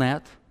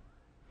интернет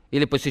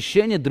или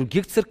посещение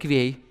других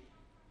церквей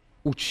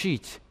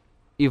учить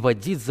и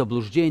вводить в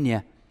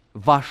заблуждение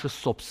ваше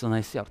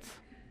собственное сердце.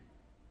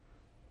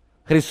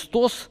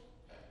 Христос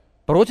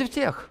против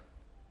тех,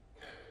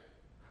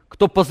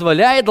 кто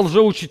позволяет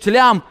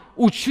лжеучителям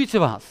учить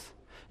вас.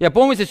 Я,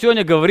 помните,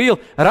 сегодня говорил,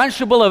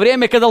 раньше было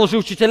время, когда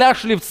лжеучителя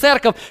шли в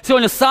церковь,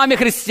 сегодня сами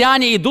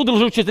христиане идут к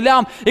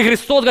лжеучителям, и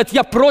Христос говорит: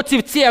 я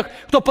против тех,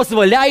 кто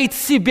позволяет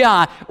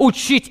себя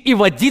учить и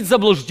вводить в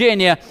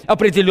заблуждение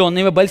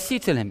определенными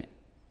обольстителями.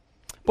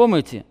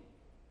 Помните,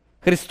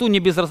 Христу не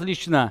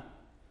безразлично,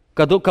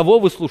 кого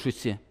вы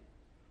слушаете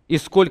и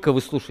сколько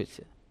вы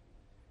слушаете.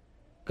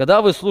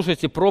 Когда вы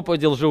слушаете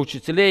проповеди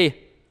лжеучителей,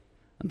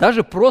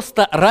 даже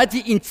просто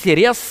ради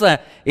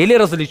интереса или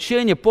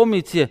развлечения,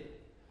 помните,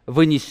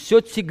 вы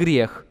несете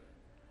грех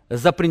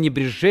за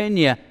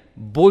пренебрежение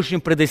Божьим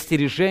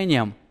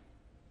предостережением.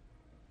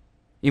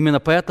 Именно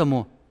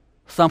поэтому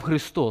сам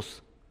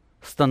Христос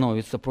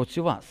становится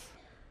против вас.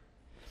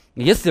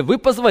 Если вы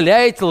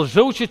позволяете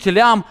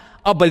лжеучителям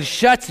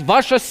обольщать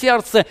ваше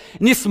сердце,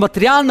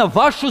 несмотря на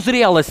вашу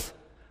зрелость,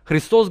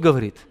 Христос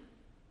говорит: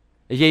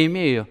 я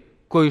имею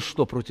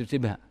кое-что против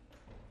тебя.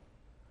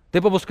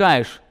 Ты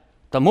попускаешь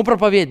тому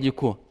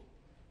проповеднику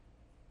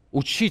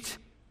учить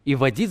и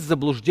вводить в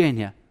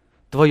заблуждение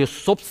твое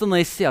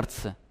собственное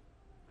сердце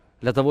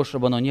для того,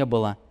 чтобы оно не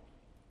было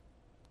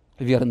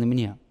верным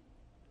мне.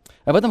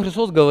 Об этом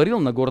Христос говорил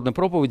на Нагорной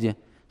проповеди,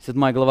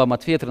 7 глава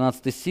Матфея,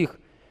 13 стих.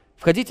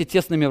 «Входите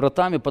тесными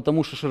вратами,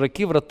 потому что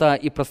широки врата,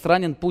 и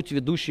пространен путь,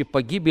 ведущий в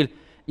погибель,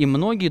 и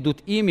многие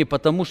идут ими,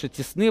 потому что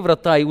тесны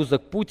врата, и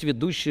узок путь,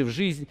 ведущий в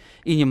жизнь,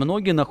 и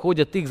немногие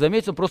находят их».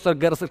 Заметьте, он просто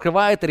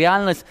раскрывает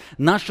реальность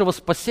нашего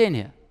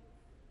спасения.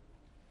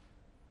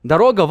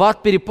 Дорога в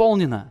ад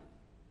переполнена.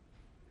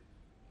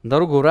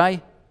 Дорогу в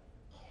рай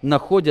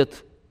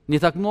находят не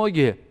так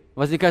многие.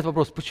 Возникает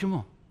вопрос,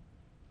 почему?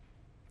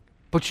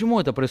 Почему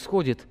это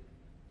происходит?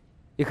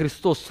 И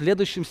Христос в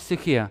следующем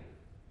стихе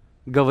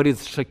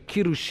говорит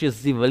шокирующее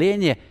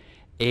заявление,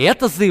 и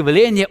это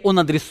заявление Он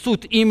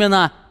адресует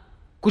именно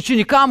к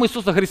ученикам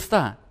Иисуса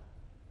Христа.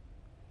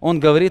 Он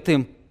говорит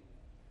им: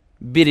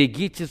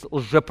 берегитесь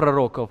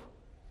лжепророков,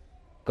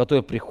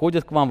 которые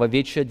приходят к вам в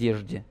овечьей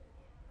одежде,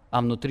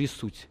 а внутри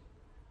суть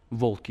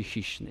волки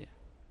хищные.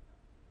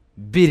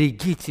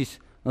 Берегитесь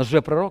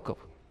лжепророков.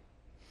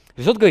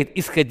 Христос говорит,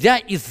 исходя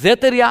из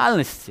этой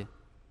реальности,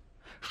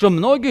 что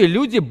многие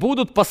люди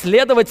будут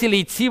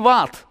последователи идти в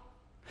ад.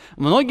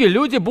 Многие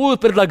люди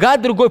будут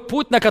предлагать другой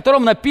путь, на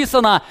котором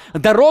написано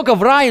 «дорога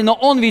в рай», но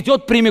он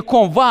ведет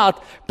прямиком в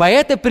ад. По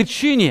этой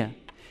причине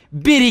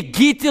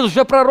берегите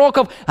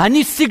лжепророков,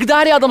 они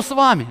всегда рядом с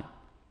вами.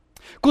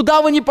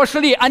 Куда вы ни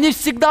пошли, они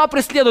всегда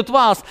преследуют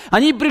вас.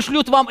 Они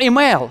пришлют вам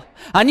имейл.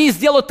 Они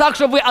сделают так,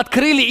 чтобы вы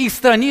открыли их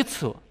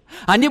страницу.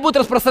 Они будут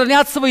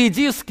распространять свои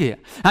диски.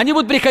 Они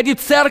будут приходить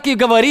в церковь,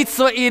 говорить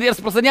и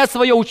распространять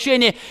свое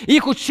учение.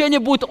 Их учение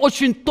будет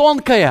очень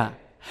тонкое.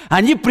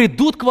 Они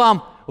придут к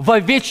вам в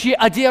овечьей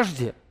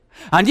одежде.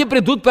 Они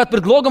придут под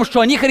предлогом,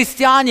 что они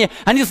христиане,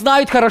 они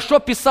знают хорошо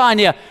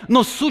Писание,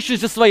 но в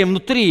сущности своей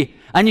внутри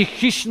они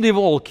хищные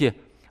волки.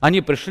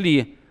 Они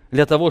пришли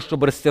для того,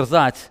 чтобы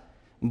растерзать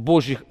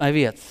Божьих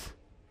овец.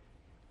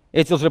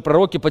 Эти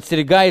лжепророки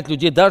подстерегают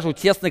людей даже у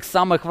тесных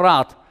самых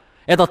врат.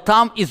 Это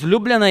там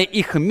излюбленное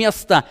их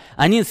место.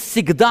 Они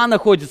всегда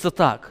находятся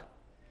так.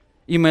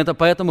 Именно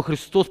поэтому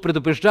Христос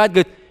предупреждает,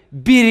 говорит,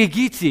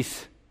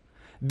 берегитесь,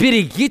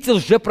 берегите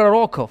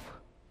лжепророков.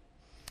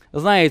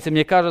 Знаете,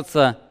 мне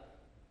кажется,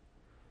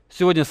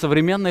 сегодня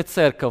современная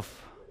церковь,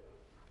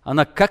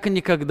 она как и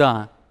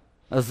никогда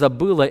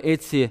забыла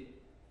эти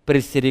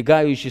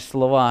предостерегающие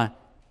слова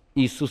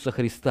Иисуса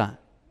Христа.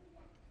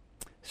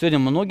 Сегодня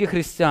многие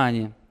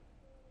христиане,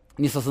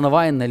 не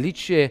сознавая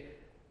наличие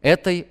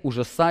этой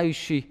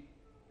ужасающей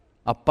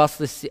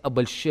опасности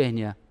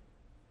обольщения,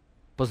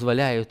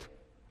 позволяют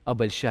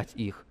обольщать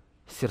их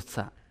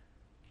сердца.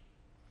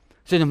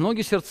 Сегодня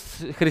многие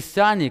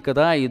христиане,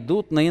 когда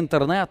идут на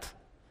интернет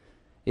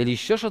или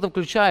еще что-то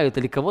включают,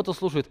 или кого-то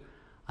слушают,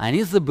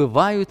 они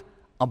забывают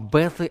об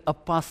этой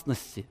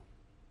опасности.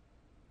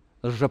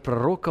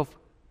 Лжепророков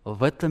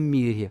в этом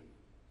мире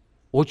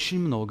очень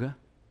много.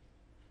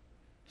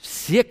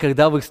 Все,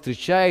 когда вы их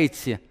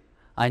встречаете,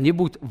 они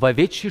будут в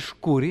овечьей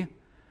шкуре.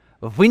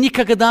 Вы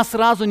никогда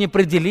сразу не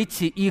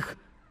определите их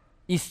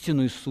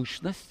истинную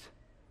сущность.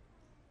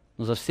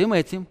 Но за всем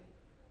этим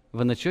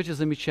вы начнете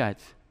замечать,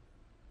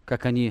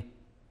 как они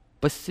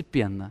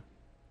постепенно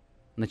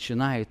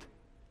начинают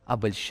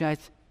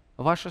обольщать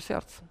ваше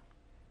сердце.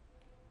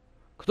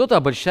 Кто-то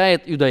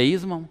обольщает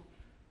иудаизмом,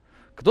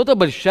 кто-то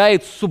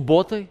обольщает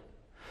субботой,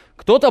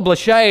 кто-то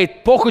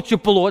обольщает похотью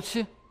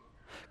плоти,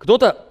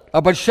 кто-то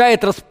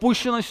обольщает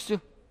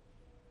распущенностью,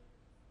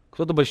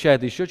 кто-то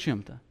обольщает еще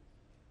чем-то.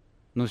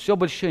 Но все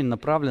обольщение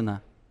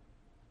направлено,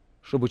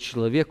 чтобы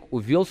человек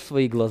увел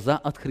свои глаза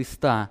от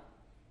Христа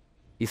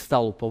и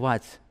стал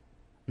уповать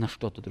на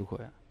что-то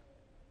другое.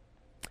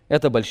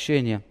 Это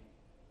обольщение,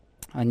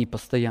 они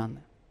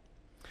постоянны.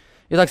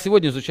 Итак,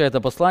 сегодня, изучая это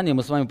послание,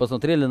 мы с вами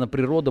посмотрели на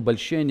природу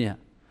обольщения,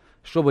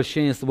 что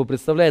обольщение собой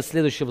представляет. В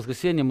следующее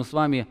воскресенье мы с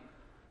вами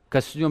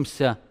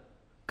коснемся,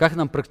 как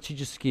нам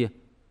практически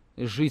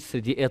жить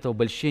среди этого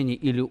обольщения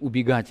или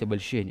убегать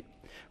обольщения.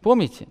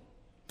 Помните,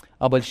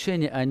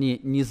 обольщения,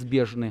 они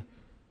неизбежны.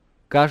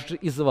 Каждый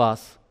из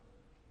вас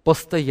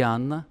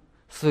постоянно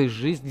в своей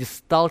жизни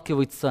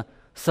сталкивается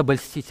с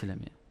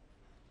обольстителями.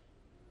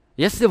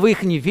 Если вы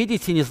их не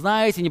видите, не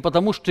знаете, не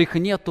потому что их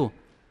нету,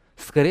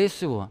 скорее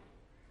всего,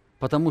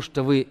 потому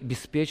что вы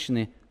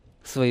беспечны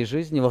в своей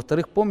жизни.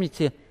 Во-вторых,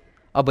 помните,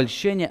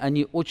 обольщения,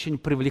 они очень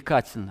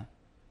привлекательны.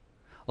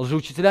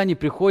 Лжеучителя не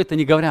приходят и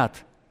не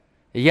говорят: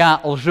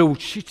 «Я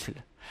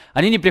лжеучитель».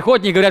 Они не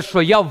приходят и не говорят,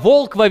 что «я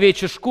волк в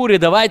овечьей шкуре,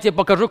 давайте я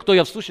покажу, кто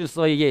я в сущности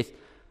своей есть».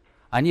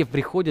 Они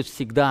приходят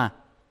всегда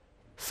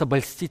с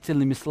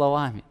обольстительными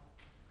словами.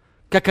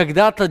 Как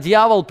когда-то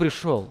дьявол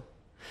пришел.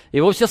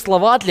 Его все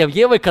слова для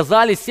Евы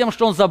казались тем,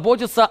 что он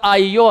заботится о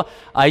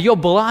ее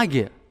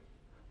благе.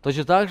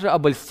 Точно так же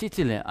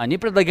обольстители, они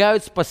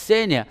предлагают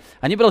спасение,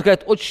 они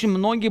предлагают очень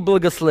многие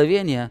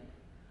благословения,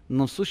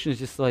 но в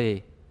сущности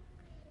своей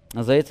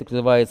за это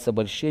называется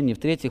обольщение.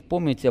 В-третьих,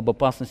 помните об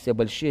опасности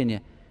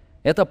обольщения.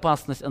 Эта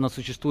опасность, она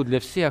существует для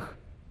всех.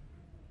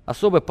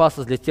 Особая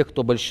опасность для тех,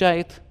 кто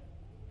обольщает.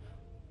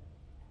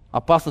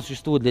 Опасность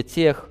существует для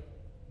тех,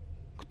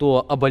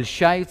 кто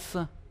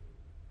обольщается.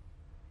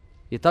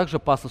 И также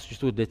опасность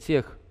существует для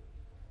тех,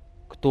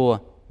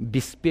 кто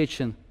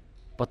беспечен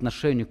по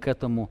отношению к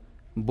этому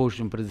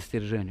Божьему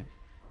предостережению.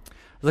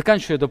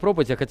 Заканчивая эту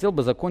проповедь, я хотел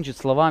бы закончить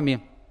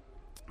словами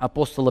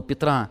апостола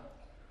Петра.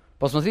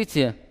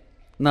 Посмотрите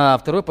на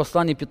второе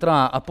послание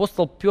Петра.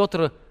 Апостол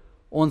Петр,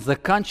 он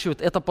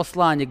заканчивает это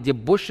послание, где в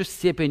большей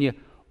степени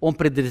он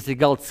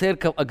предостерегал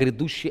церковь о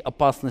грядущей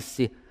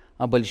опасности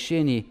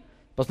обольщений.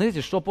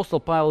 Посмотрите, что апостол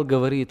Павел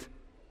говорит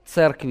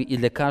церкви и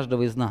для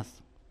каждого из нас.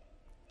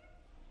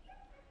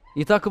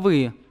 Итак,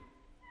 вы,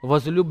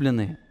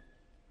 возлюбленные,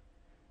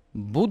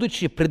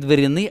 будучи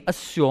предварены о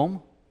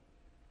сем,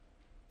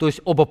 то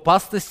есть об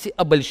опасности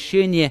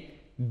обольщения,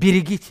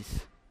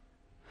 берегитесь.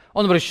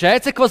 Он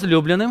обращается к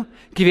возлюбленным,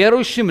 к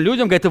верующим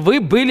людям, говорит,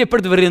 вы были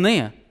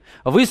предварены.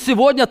 Вы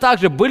сегодня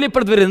также были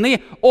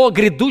предварены о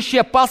грядущей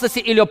опасности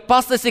или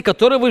опасности, в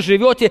которой вы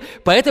живете.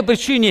 По этой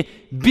причине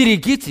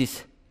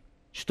берегитесь,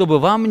 чтобы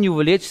вам не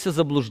увлечься в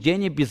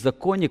заблуждение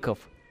беззаконников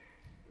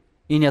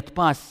и не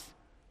отпасть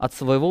от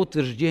своего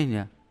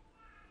утверждения.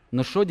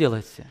 Но что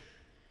делайте?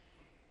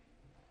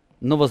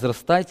 Но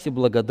возрастайте в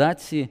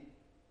благодати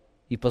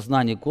и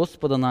познании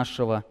Господа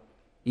нашего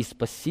и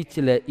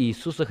Спасителя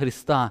Иисуса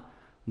Христа.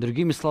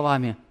 Другими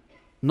словами,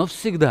 но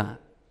всегда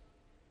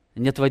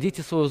не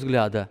отводите своего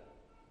взгляда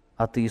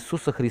от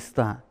Иисуса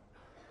Христа.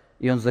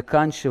 И он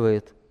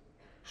заканчивает,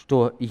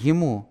 что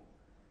Ему,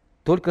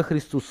 только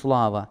Христу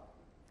слава,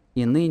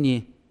 и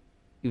ныне,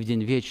 и в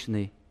день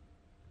вечный.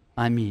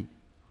 Аминь.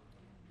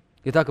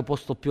 Итак,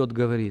 апостол Петр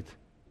говорит,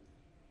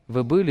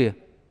 вы были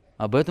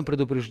об этом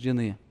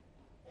предупреждены.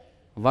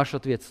 Ваша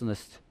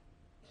ответственность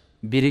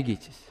 –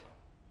 берегитесь.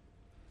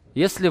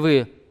 Если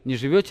вы не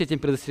живете этим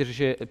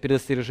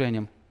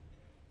предостережением,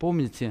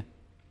 помните,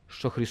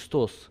 что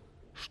Христос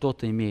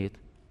что-то имеет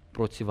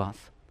против вас.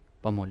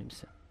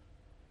 Помолимся.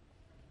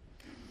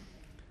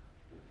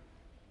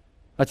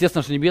 Отец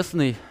наш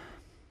Небесный,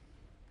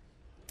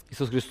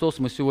 Иисус Христос,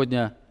 мы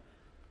сегодня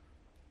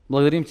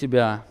благодарим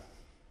Тебя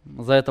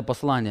за это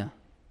послание.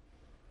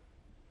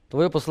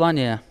 Твое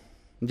послание,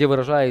 где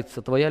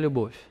выражается Твоя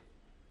любовь,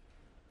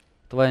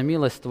 Твоя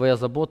милость, Твоя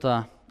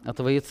забота о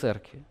Твоей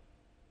церкви.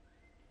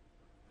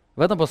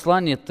 В этом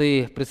послании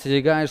Ты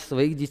предостерегаешь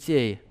своих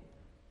детей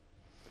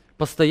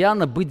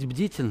постоянно быть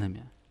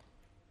бдительными.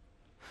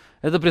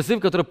 Это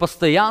призыв, который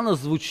постоянно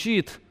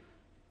звучит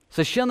в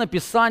Священном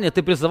Писании.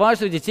 Ты призываешь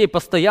своих детей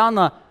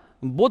постоянно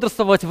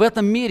бодрствовать в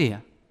этом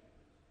мире.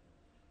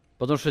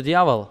 Потому что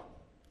дьявол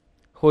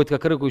ходит,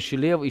 как рыкающий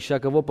лев, ища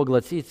кого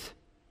поглотить.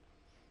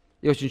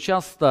 И очень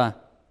часто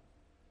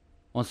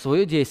он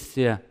свое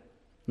действие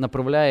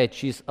направляет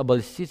через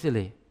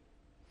обольстителей,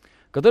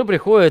 которые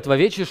приходят в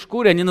овечьей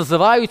шкуре, они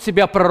называют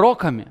себя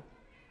пророками.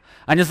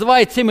 Они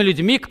называют теми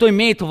людьми, кто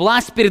имеет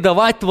власть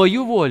передавать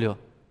Твою волю.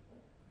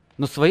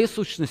 Но в своей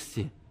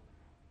сущности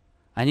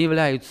они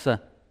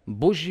являются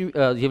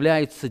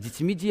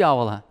детьми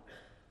дьявола,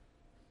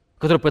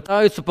 которые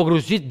пытаются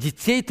погрузить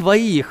детей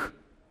Твоих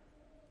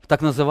в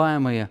так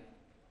называемые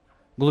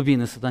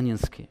глубины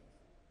сатанинские.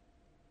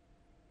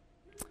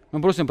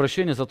 Мы просим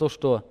прощения за то,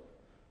 что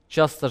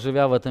часто,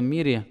 живя в этом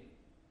мире,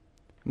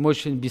 мы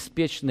очень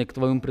беспечны к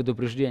Твоим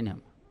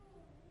предупреждениям.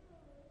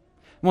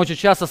 Мы очень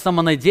часто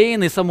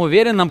самонадеянны и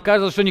самоуверенны, нам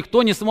кажется, что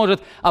никто не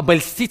сможет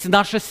обольстить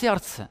наше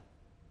сердце.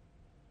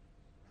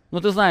 Но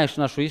Ты знаешь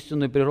нашу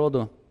истинную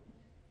природу,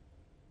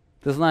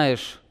 Ты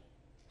знаешь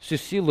всю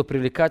силу,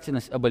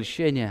 привлекательность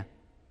обольщения.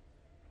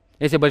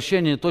 Эти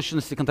обольщения в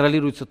точности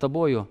контролируются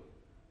Тобою.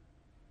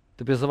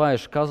 Ты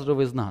призываешь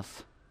каждого из нас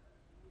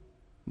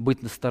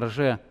быть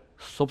настороже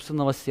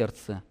собственного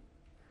сердца,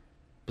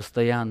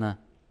 постоянно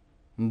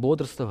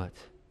бодрствовать,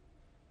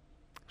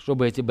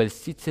 чтобы эти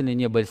обольстители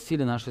не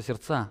обольстили наши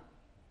сердца.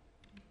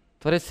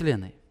 Творец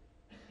Вселенной,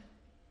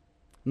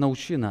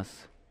 научи нас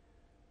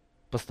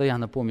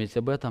постоянно помнить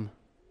об этом.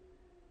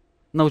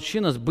 Научи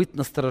нас быть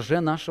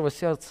настороже нашего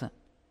сердца.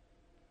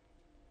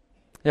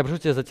 Я прошу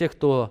Тебя за тех,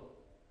 кто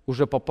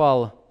уже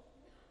попал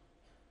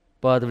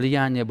под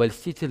влияние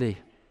обольстителей,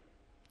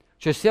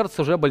 чье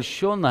сердце уже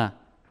обольщено,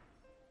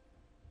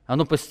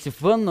 оно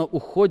постепенно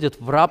уходит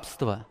в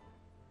рабство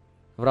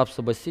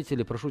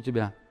обольстителей. Прошу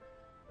Тебя,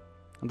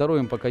 даруй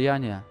им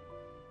покаяние,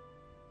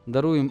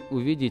 даруй им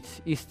увидеть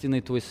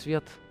истинный Твой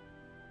свет,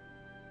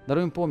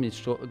 даруй им помнить,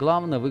 что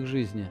главное в их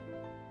жизни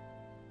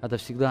 – это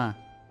всегда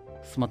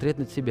смотреть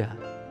на Тебя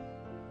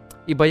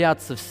и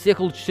бояться всех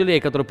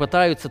учителей, которые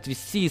пытаются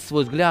отвести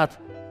свой взгляд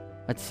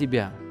от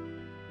Себя.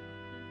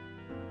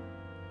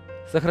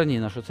 Сохрани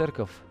нашу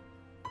церковь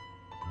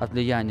от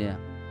влияния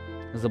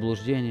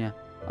заблуждения,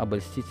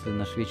 обольстителей,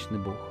 наш вечный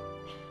Бог.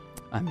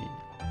 Аминь.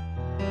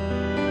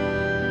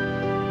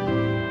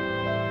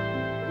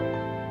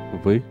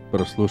 Вы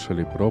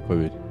прослушали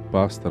проповедь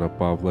пастора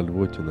Павла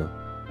Львутина.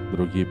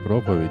 Другие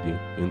проповеди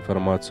и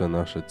информацию о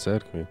нашей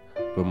церкви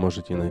вы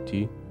можете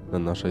найти на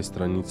нашей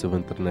странице в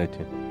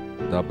интернете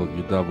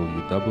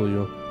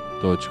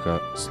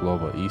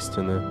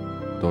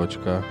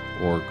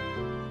www.slovoistины.org.